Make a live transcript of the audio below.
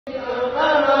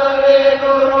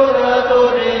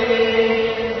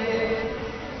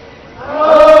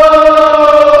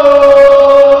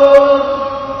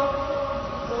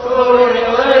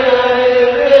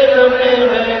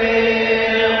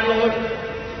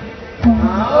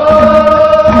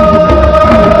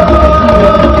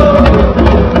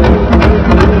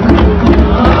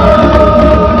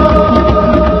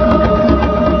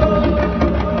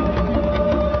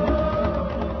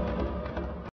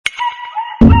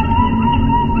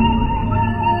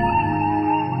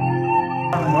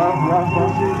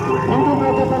Demo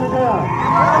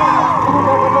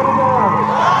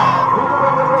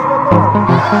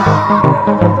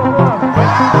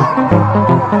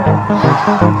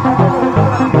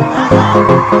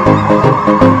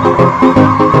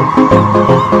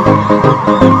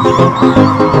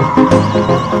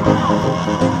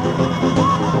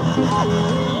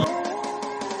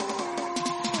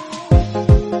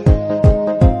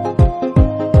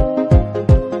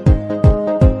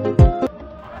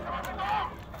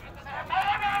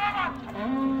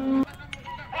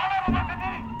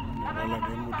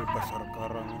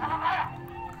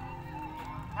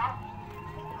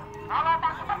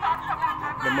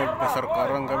pasar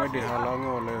Karang kami dihalangi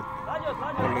oleh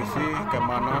polisi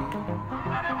keamanan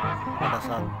pada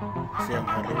saat siang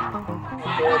hari ini.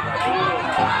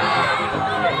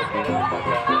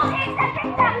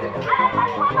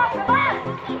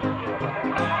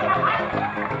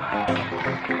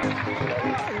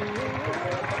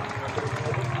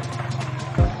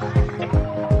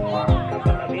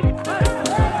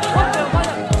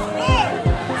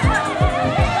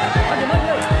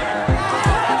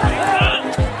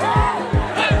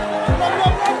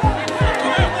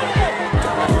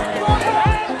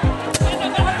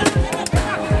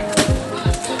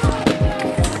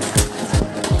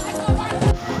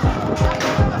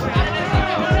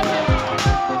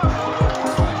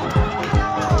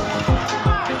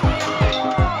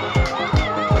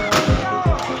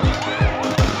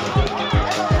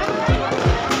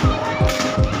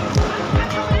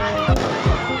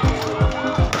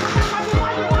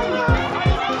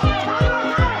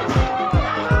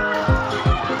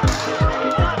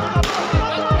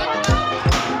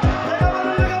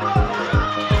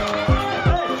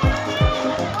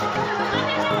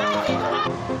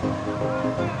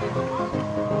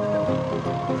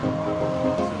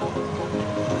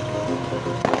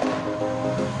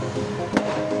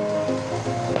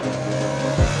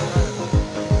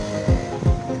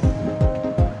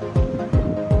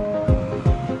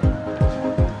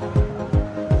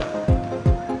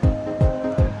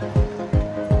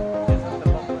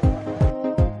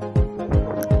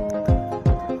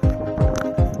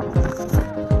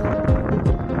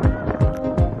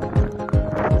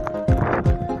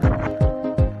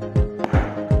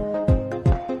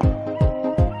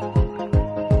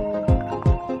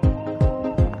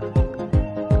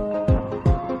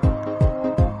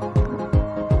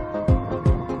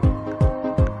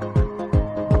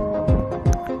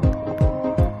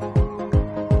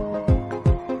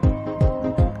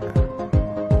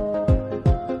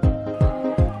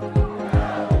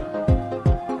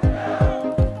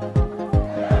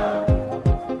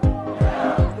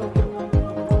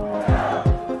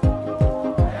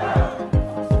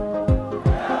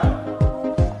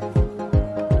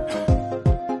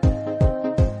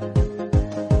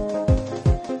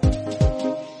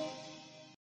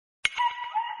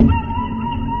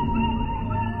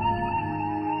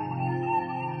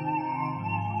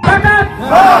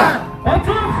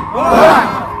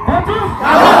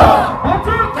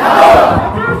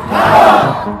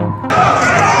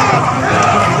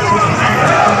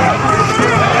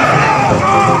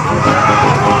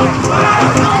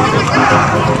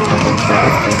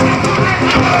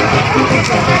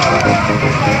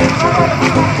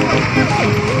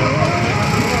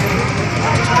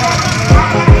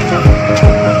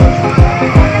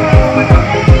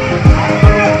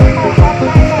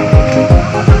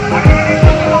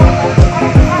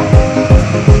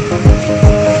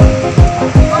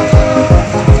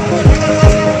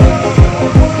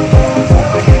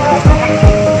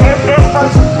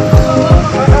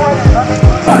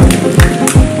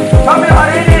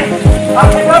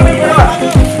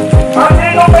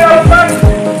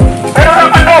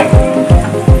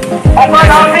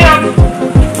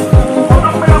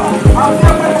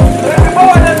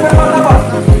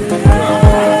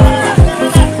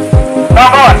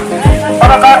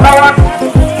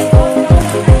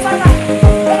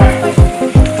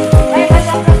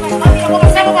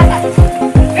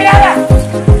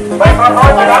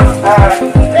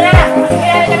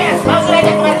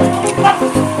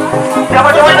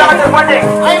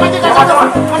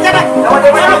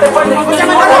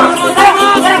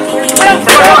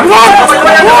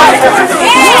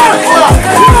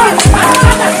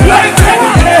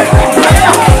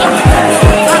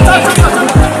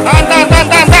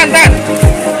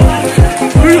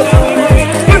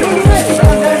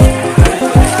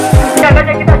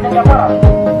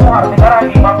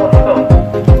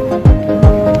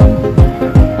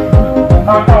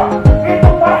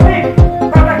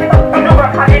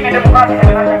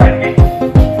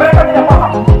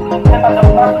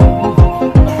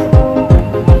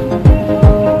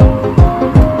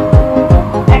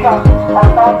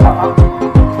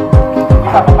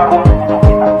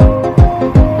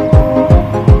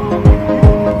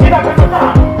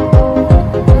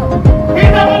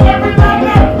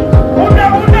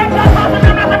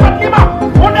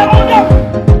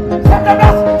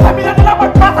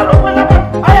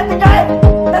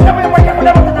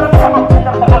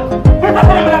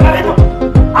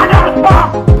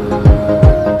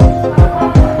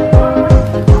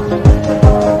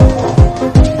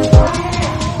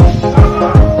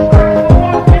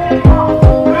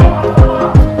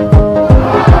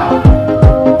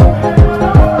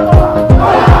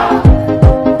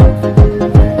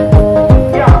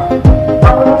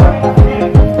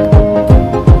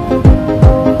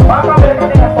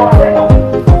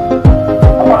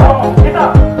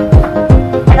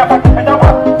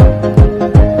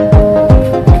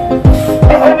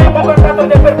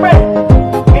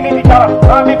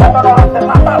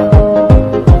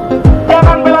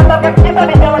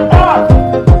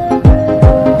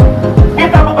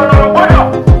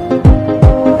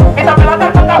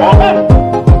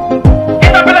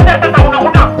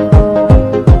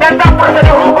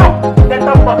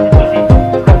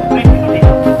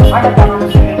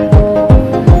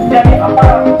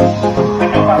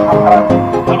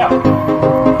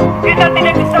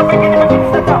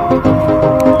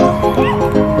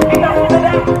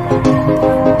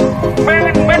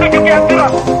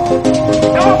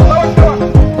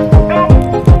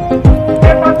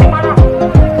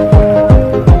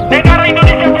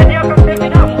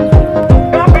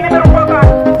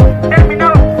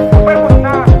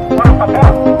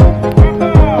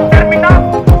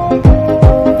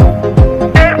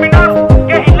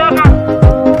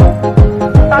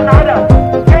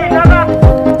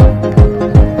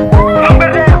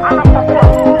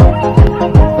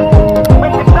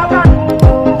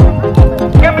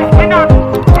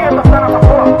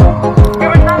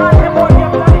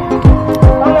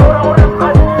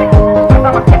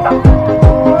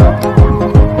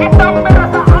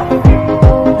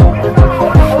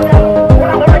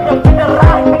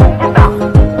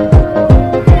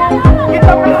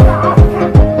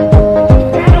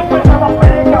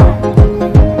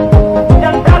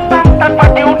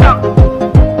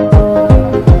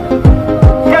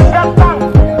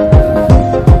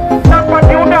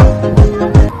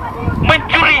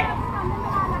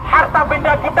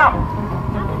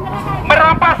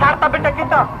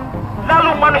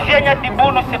 manusianya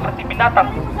dibunuh seperti binatang.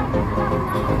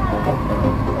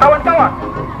 Kawan-kawan,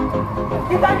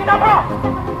 kita ingin apa?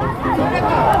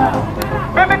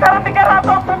 Pemekaran negara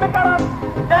atau pemekaran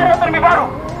daerah terlebih baru?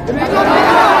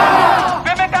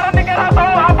 Pemekaran negara atau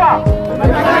apa?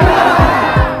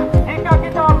 Jika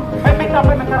kita meminta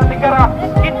pemekaran negara,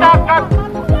 kita akan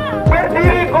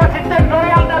berdiri konsisten,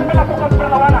 loyal dan melakukan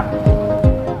perlawanan.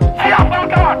 Siap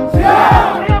kawan-kawan? Siap!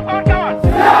 Siap kawan-kawan?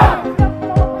 Siap!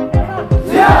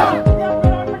 Siap!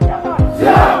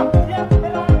 Siap! Siap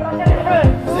melawan rasialisme?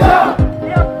 Siap!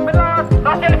 Siap melawan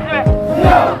rasialisme?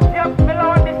 Siap! Siap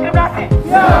melawan diskriminasi?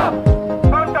 Siap!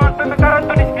 Kawan-kawan, pemekaran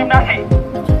itu diskriminasi.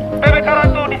 Pemekaran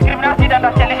itu diskriminasi dan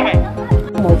rasialisme.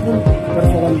 Maupun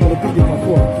persoalan politik di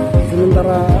Papua.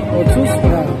 Sementara Otsus,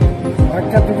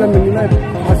 rakyat juga menilai,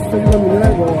 mahasiswa juga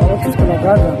menilai bahwa Otsus telah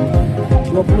gagal.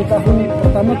 20 tahun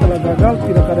pertama telah gagal,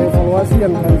 tidak ada evaluasi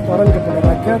yang transparan kepada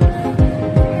rakyat,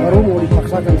 baru mau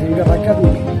dipaksakan sehingga rakyat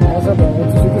merasa bahwa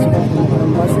Otsus itu sebagai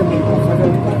pemekaran basi yang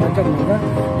dipaksakan kepada rakyat, maka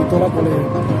ditolak oleh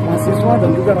mahasiswa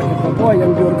dan juga rakyat Papua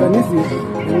yang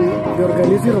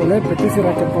diorganisir oleh petisi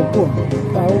rakyat Papua,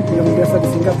 tahu yang biasa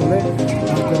disingkat oleh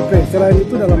PRP. Selain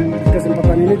itu dalam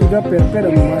kesempatan ini juga PRP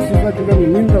dan mahasiswa juga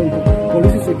meminta untuk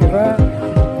polisi segera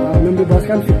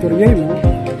membebaskan Victor Yemo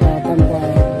tanpa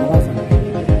alasan.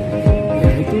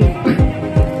 Itu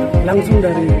langsung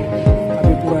dari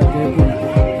Adipura Jayapura.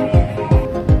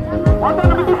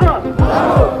 Otonomi khusus.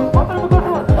 Otonomi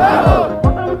khusus.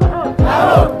 Otonomi khusus.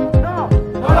 Tolak.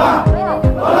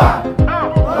 Tolak.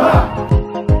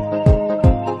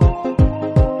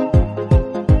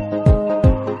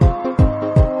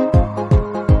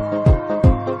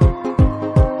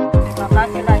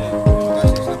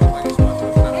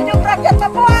 Hidup rakyat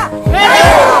Papua!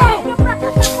 Hidup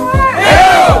rakyat Papua!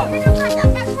 Hidup rakyat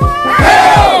Papua!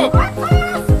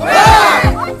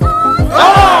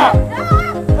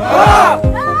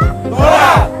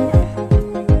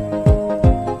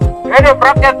 Hidup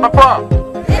rakyat Papua!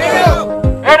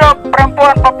 Hidup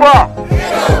perempuan Papua!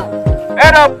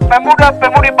 Hidup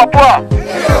pemuda-pemudi Papua!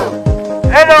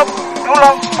 Hidup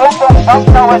tulang punggung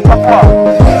bangsa West Papua!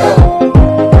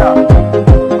 Ya,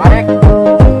 mari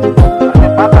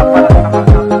bersepakat pada tanggal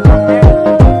 1 April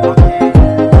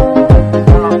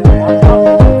dalam Otsus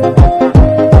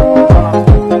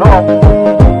dalam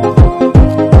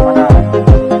pada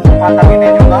kesempatan ini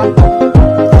juga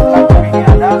kami ini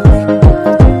ada manusia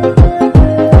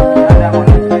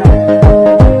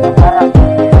sekarang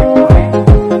dipilih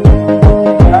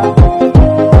ya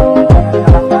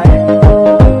jalan baik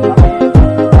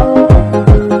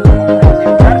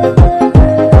kami prinsipkan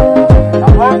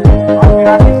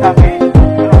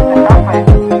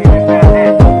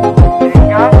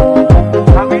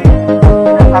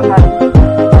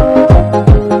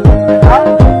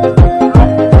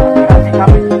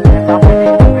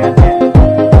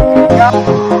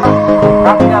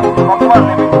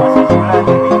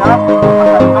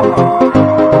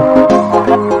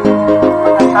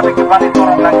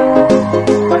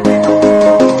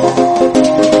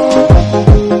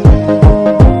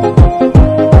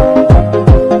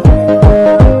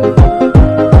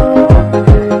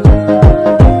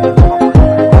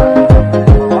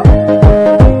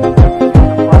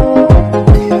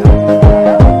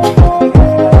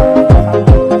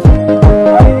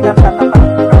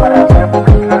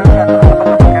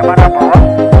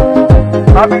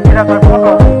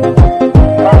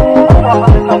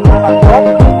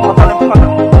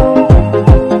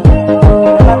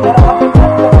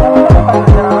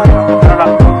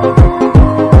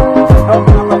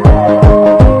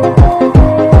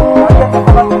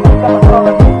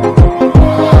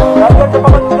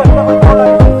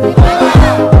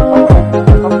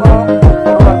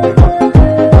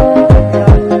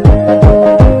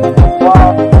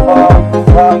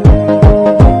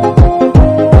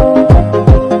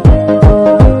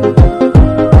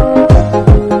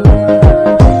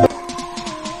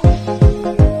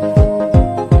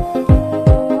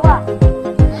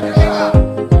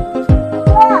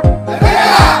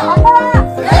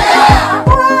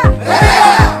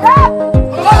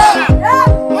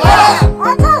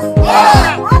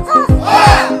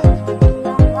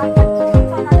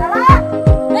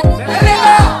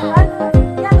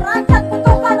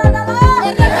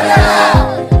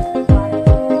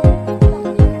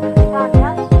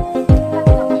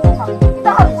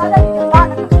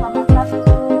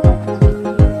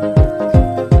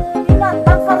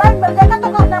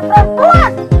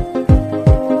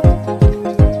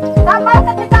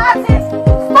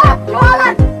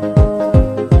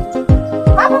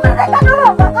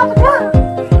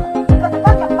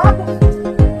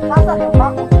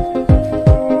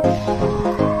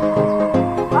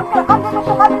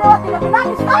tidak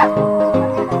menangis, kan?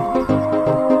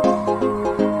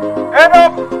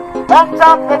 Hidup bangsa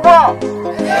Papua.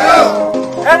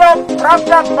 Hidup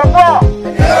rakyat Papua.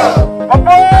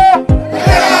 Papua.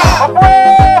 Papua.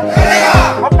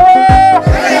 Papua.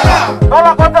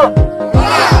 Tolak Otsus.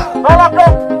 Tolak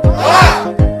dong.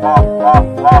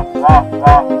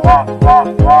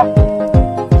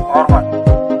 Hormat.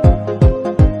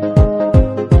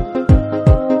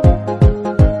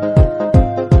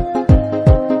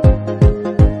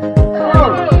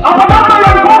 Apa-apa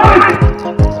yang konkret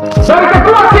dari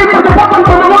ketua tim percepatan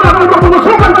pembangunan untuk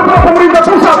mengusulkan kepada pemerintah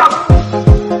pusat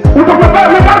untuk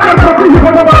menegakkan provinsi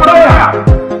Papua Daerah.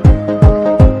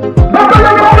 Bapak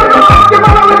yang mau berkata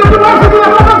gimana legitimasi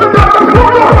dilakukan sejak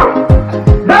terstruktur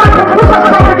dari pusat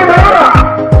sampai ke daerah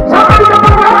sampai di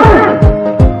tempat waktu.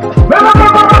 Memang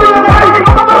bapak yang baik,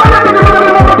 apa-apanya tidak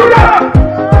boleh tidak.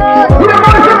 Tidak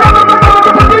boleh siapkan tentang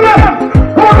kepentingan.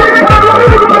 Politik selalu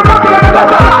ini berkata dengan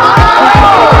dasar.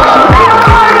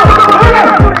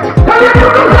 Kalian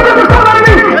duduk saja bersama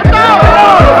ini.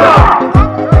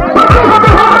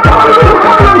 Bersama-sama kami duduk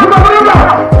kami yang sudah meninggal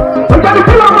menjadi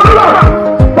tulang-tulang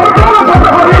berjalan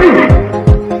sampai hari ini.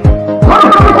 Harus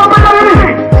kami sampaikan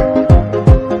ini.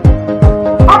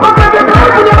 Apakah DPR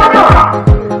punya data?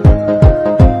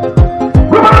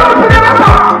 Gubernur punya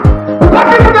data?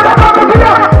 Bupati punya data atau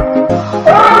tidak?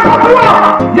 Orang Papua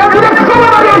yang tidak sekolah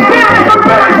dari SD, SMP,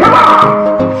 SMA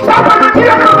sampai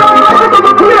tidak bertanggung jawab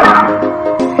untuk kuliah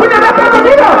punya data atau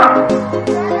tidak?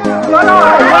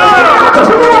 Apa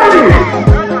semua ini?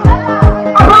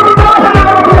 Apa penjelasan yang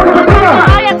kamu punya kepentingan?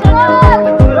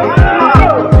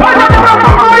 Banyak orang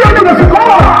Papua yang tidak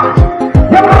sekolah,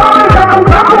 yang ramai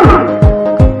kampung-kampung.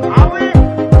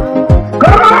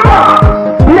 Karena apa?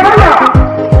 Biaya,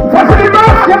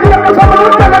 fasilitas yang tidak bisa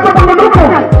menunjang ataupun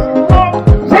mendukung.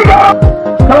 Sehingga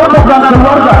kelompok dan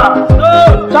keluarga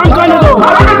sangkan itu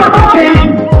hari ini terbukti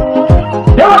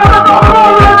Dewan Adat Papua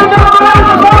yang tidak mengenai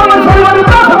persoalan dan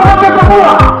solidaritas rakyat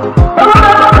Papua. Dewan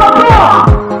Adat Papua,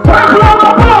 perjuangan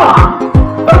Papua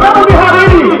bergabung di hari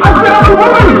ini aspirasi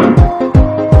murni.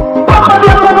 Bahkan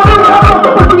yang memenuhi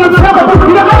untuk kepentingan siapapun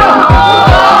tidak ada.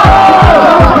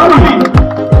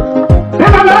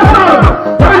 Dengan dasar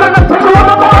dari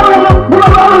perjuangan Papua yang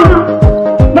bulan lalu,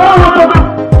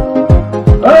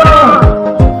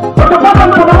 percepatan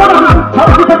pembangunan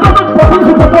harus dibentuk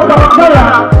provinsi Papua Berlansung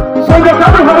sehingga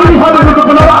kami hari ini hadir untuk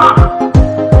menolak.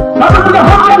 Kami punya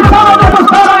hak yang sama di atas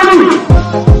tanah ini.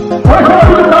 Oleh sebab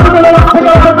itu kami menolak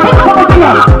segala bentuk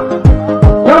kepentingan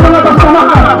yang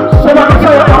mengatasnamakan sebagai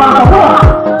saya orang Papua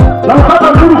lalu kami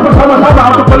duduk bersama-sama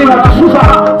untuk melihat susah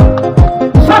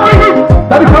sakit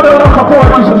daripada orang Papua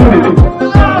itu sendiri.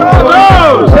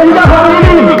 Sehingga hari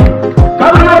ini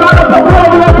kami mengatakan Papua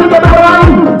dengan 3 negara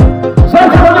lain. Saya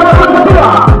sebagai wakil ketua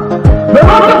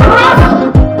memang keras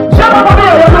siapapun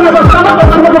dia yang mengatasnamakan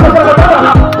sebagai masyarakat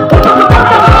daerah untuk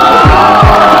tetapkan.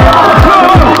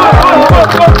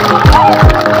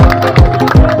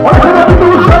 Oleh sebab itu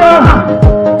saya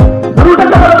berikan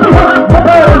kepada pihak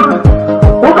DPR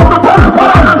untuk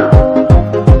transparan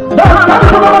dan kami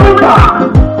juga meminta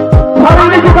hari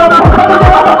ini juga bersama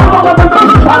dengan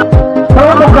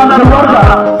kelompok dan keluarga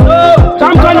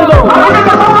sangkan itu hari ini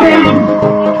terbukti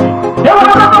Dewan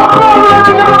Adat Papua yang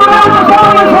tidak mengenai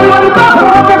persoalan dan solidaritas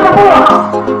rakyat Papua.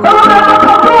 Dewan Adat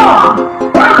Papua,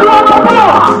 perjuangan Papua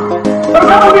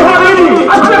bergabung di hari ini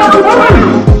aspirasi murni.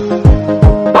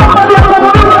 Bahkan yang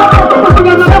memenuhi untuk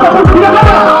kepentingan siapapun tidak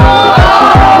ada.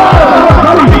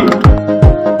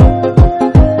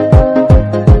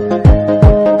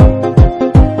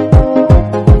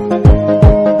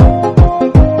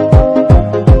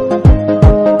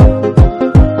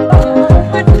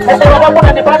 Apapun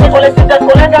yang dipakai oleh tim dan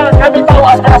kolega, kami tahu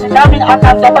aspirasi kami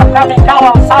akan dapat kami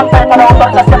kawal sampai pada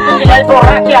otoritas tertinggi yaitu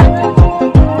rakyat.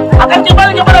 Akan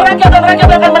kembali kepada rakyat dan rakyat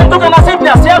akan menentukan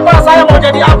nasibnya siapa saya mau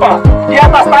jadi apa di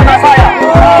atas tanah saya.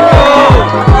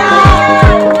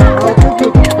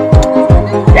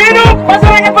 Hidup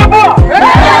masyarakat Papua.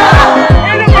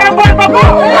 Hidup perempuan Papua.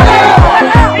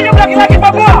 Hidup laki-laki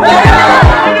Papua.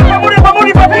 Hidup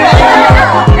pemuda-pemudi Papua.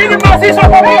 Hidup mahasiswa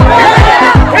Papua.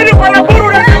 Hidup para buruh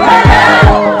dan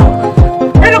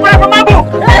hidup para pemabuk.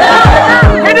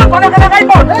 Hidup anak-anak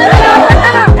iPhone.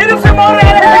 Hidup semua orang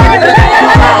yang ada di sini.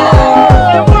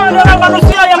 Semua adalah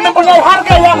manusia yang mempunyai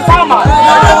harga yang sama.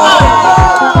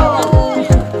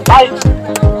 Baik,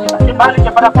 kembali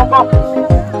kepada pokok.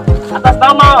 Atas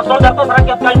nama Saudara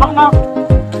Rakyat Kaimana,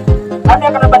 kami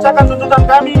akan membacakan tuntutan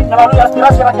kami melalui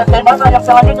aspirasi rakyat Kaimana yang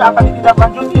selanjutnya akan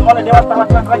ditindaklanjuti oleh Dewan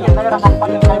Perwakilan Rakyat Daerah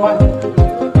Kabupaten Kaimana.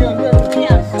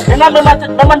 Dengan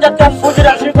memanjatkan puji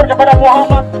dan syukur kepada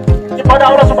Muhammad kepada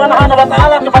Allah Subhanahu wa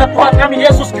Ta'ala, kepada Tuhan kami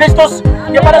Yesus Kristus,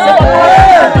 kepada semua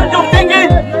Tuhan junjung tinggi,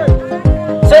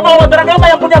 semua umat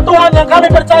beragama yang punya Tuhan yang kami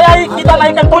percayai, kita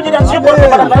naikkan puji dan syukur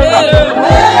kepada mereka.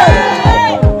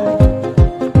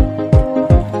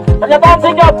 Pernyataan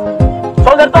singkat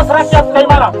Solidaritas Rakyat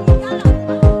Kalimantan.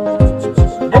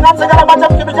 Dengan segala macam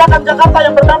kebijakan Jakarta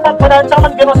yang berdampak pada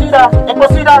ancaman genosida,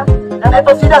 ekosida, dan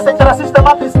etosida secara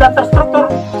sistematis dan terstruktur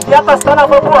di atas tanah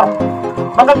Papua,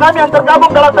 maka kami yang tergabung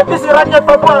dalam petisi Rakyat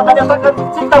Papua menyatakan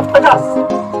sikap tegas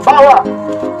bahwa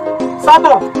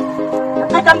 1.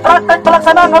 Hentikan praktek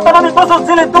pelaksanaan otonomi khusus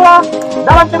jilid 2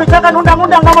 dalam kebijakan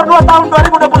Undang-Undang Nomor 2 Tahun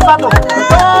 2021.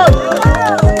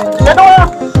 Kedua,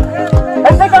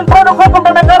 hentikan produk hukum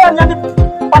pemekaran yang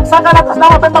dipaksakan atas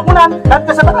nama pembangunan dan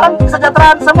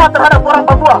kesejahteraan semua terhadap orang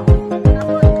Papua.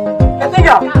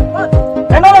 Ketiga,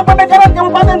 menolak pemekaran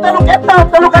Kabupaten Teluk Eta,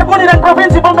 Teluk Karbuni, dan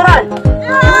Provinsi Bomberai.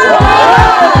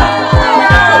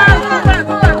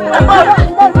 Empat,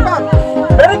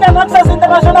 berikan akses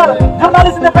internasional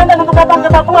jurnalis independen untuk datang ke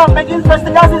Papua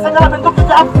menginvestigasi segala bentuk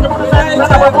keputusan di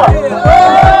sana Papua.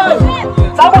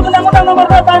 Cabut Undang-Undang Nomor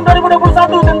 2 Tahun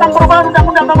 2021 tentang perubahan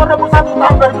Undang-Undang Nomor 21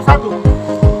 Tahun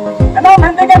 2001. 6.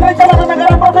 Hentikan rencana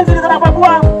pemekaran provinsi di tanah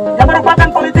Papua yang merupakan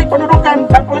politik pendudukan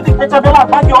dan politik pecah belah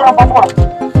bagi orang Papua.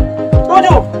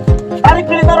 7. Tarik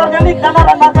militer organik dan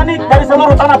non-organik dari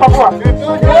seluruh tanah Papua. 8.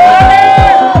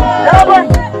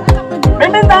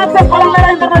 Meminta akses palang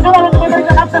merah internasional untuk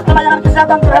memberikan akses pelayanan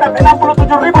kesehatan terhadap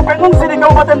 67.000 pengungsi di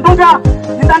Kabupaten Duga,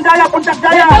 Intan Jaya, Puncak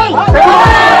Jaya,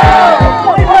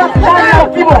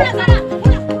 Timur.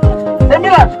 9.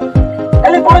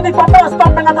 Elit politik Papua stop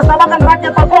mengatasnamakan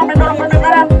rakyat Papua mendorong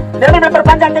pemekaran demi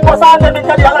memperpanjang kekuasaan dan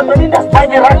menjadi alat penindas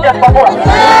bagi rakyat Papua.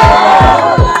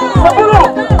 10.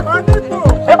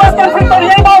 Bebaskan Victor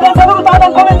Yemo dan seluruh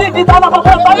tahanan politik di tanah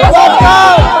Papua.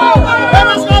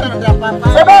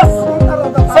 11.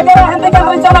 Segera hentikan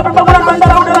rencana pembangunan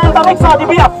bandara udara antariksa di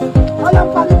Biak.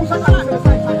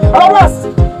 12.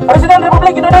 Presiden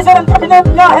Republik Indonesia dan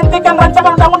kabinetnya hentikan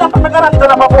rancangan undang-undang pemekaran di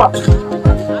tanah Papua.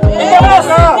 13.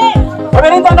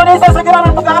 Pemerintah Indonesia segera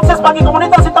membuka akses bagi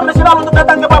komunitas internasional untuk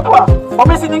datang ke Papua.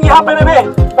 Komisi Tinggi HPBB,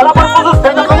 pelapor khusus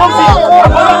dengan pengungsi,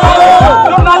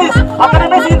 jurnalis,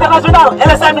 akademisi internasional,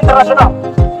 LSM internasional.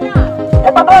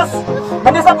 14.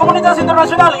 Mendesak komunitas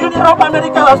internasional Uni Eropa,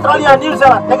 Amerika, Australia, New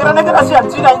Zealand, negara-negara ASEAN,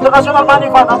 China, International Money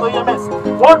Fund atau IMF,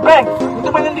 World Bank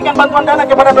untuk menghentikan bantuan dana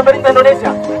kepada pemerintah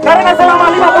Indonesia karena selama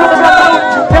 59 tahun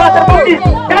telah terbukti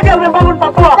gagal membangun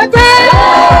Papua.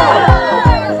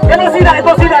 Genosida,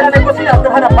 etosida, dan ekosida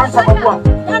terhadap bangsa Papua.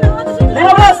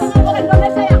 15.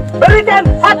 Berikan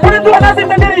hak penentuan nasib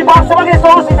sendiri sebagai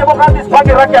solusi demokratis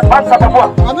bagi rakyat bangsa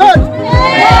Papua. Amin.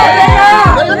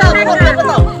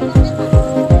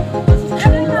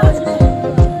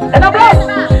 16.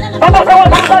 Tutup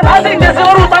semua perusahaan asing di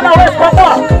seluruh tanah West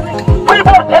Papua.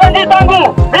 Freeport LNG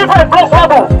Tangguh, Bifai Blok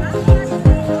Labu.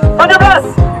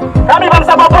 17. Kami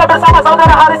bangsa Papua bersama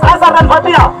saudara Haris Azhar dan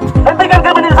Fatia hentikan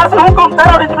kriminalisasi hukum,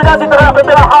 teror, intimidasi terhadap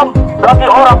pembela HAM bagi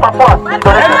orang Papua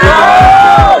Indonesia.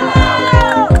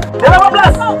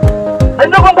 18.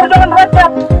 Mendukung perjuangan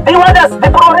rakyat di Wadas, di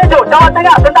Purworejo, Jawa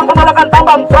Tengah tentang penolakan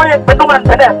tambang proyek bendungan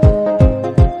Bener.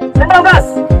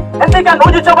 19. Hentikan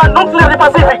uji coba nuklir di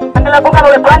Pasifik yang dilakukan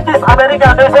oleh Prancis,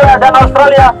 Amerika, New Zealand, dan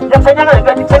Australia yang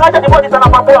sengaja dibuat di tanah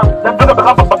Papua dan juga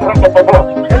berdampak bagi rakyat Papua.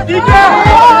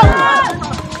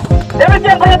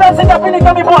 Demikian pernyataan sikap ini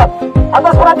kami buat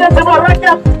atas perhatian semua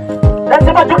rakyat dan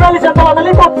semua jurnalis yang telah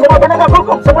meliput, semua penegak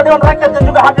hukum, semua dewan rakyat yang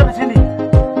juga hadir di sini.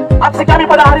 Aksi kami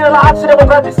pada hari adalah aksi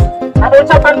demokratis. Kami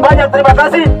ucapkan banyak terima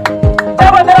kasih.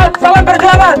 Jabat erat, salam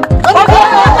perjuangan. Papua!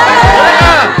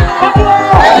 Papua!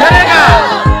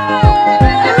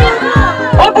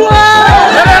 Papua!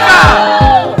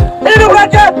 Hidup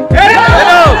rakyat!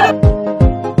 Hidup!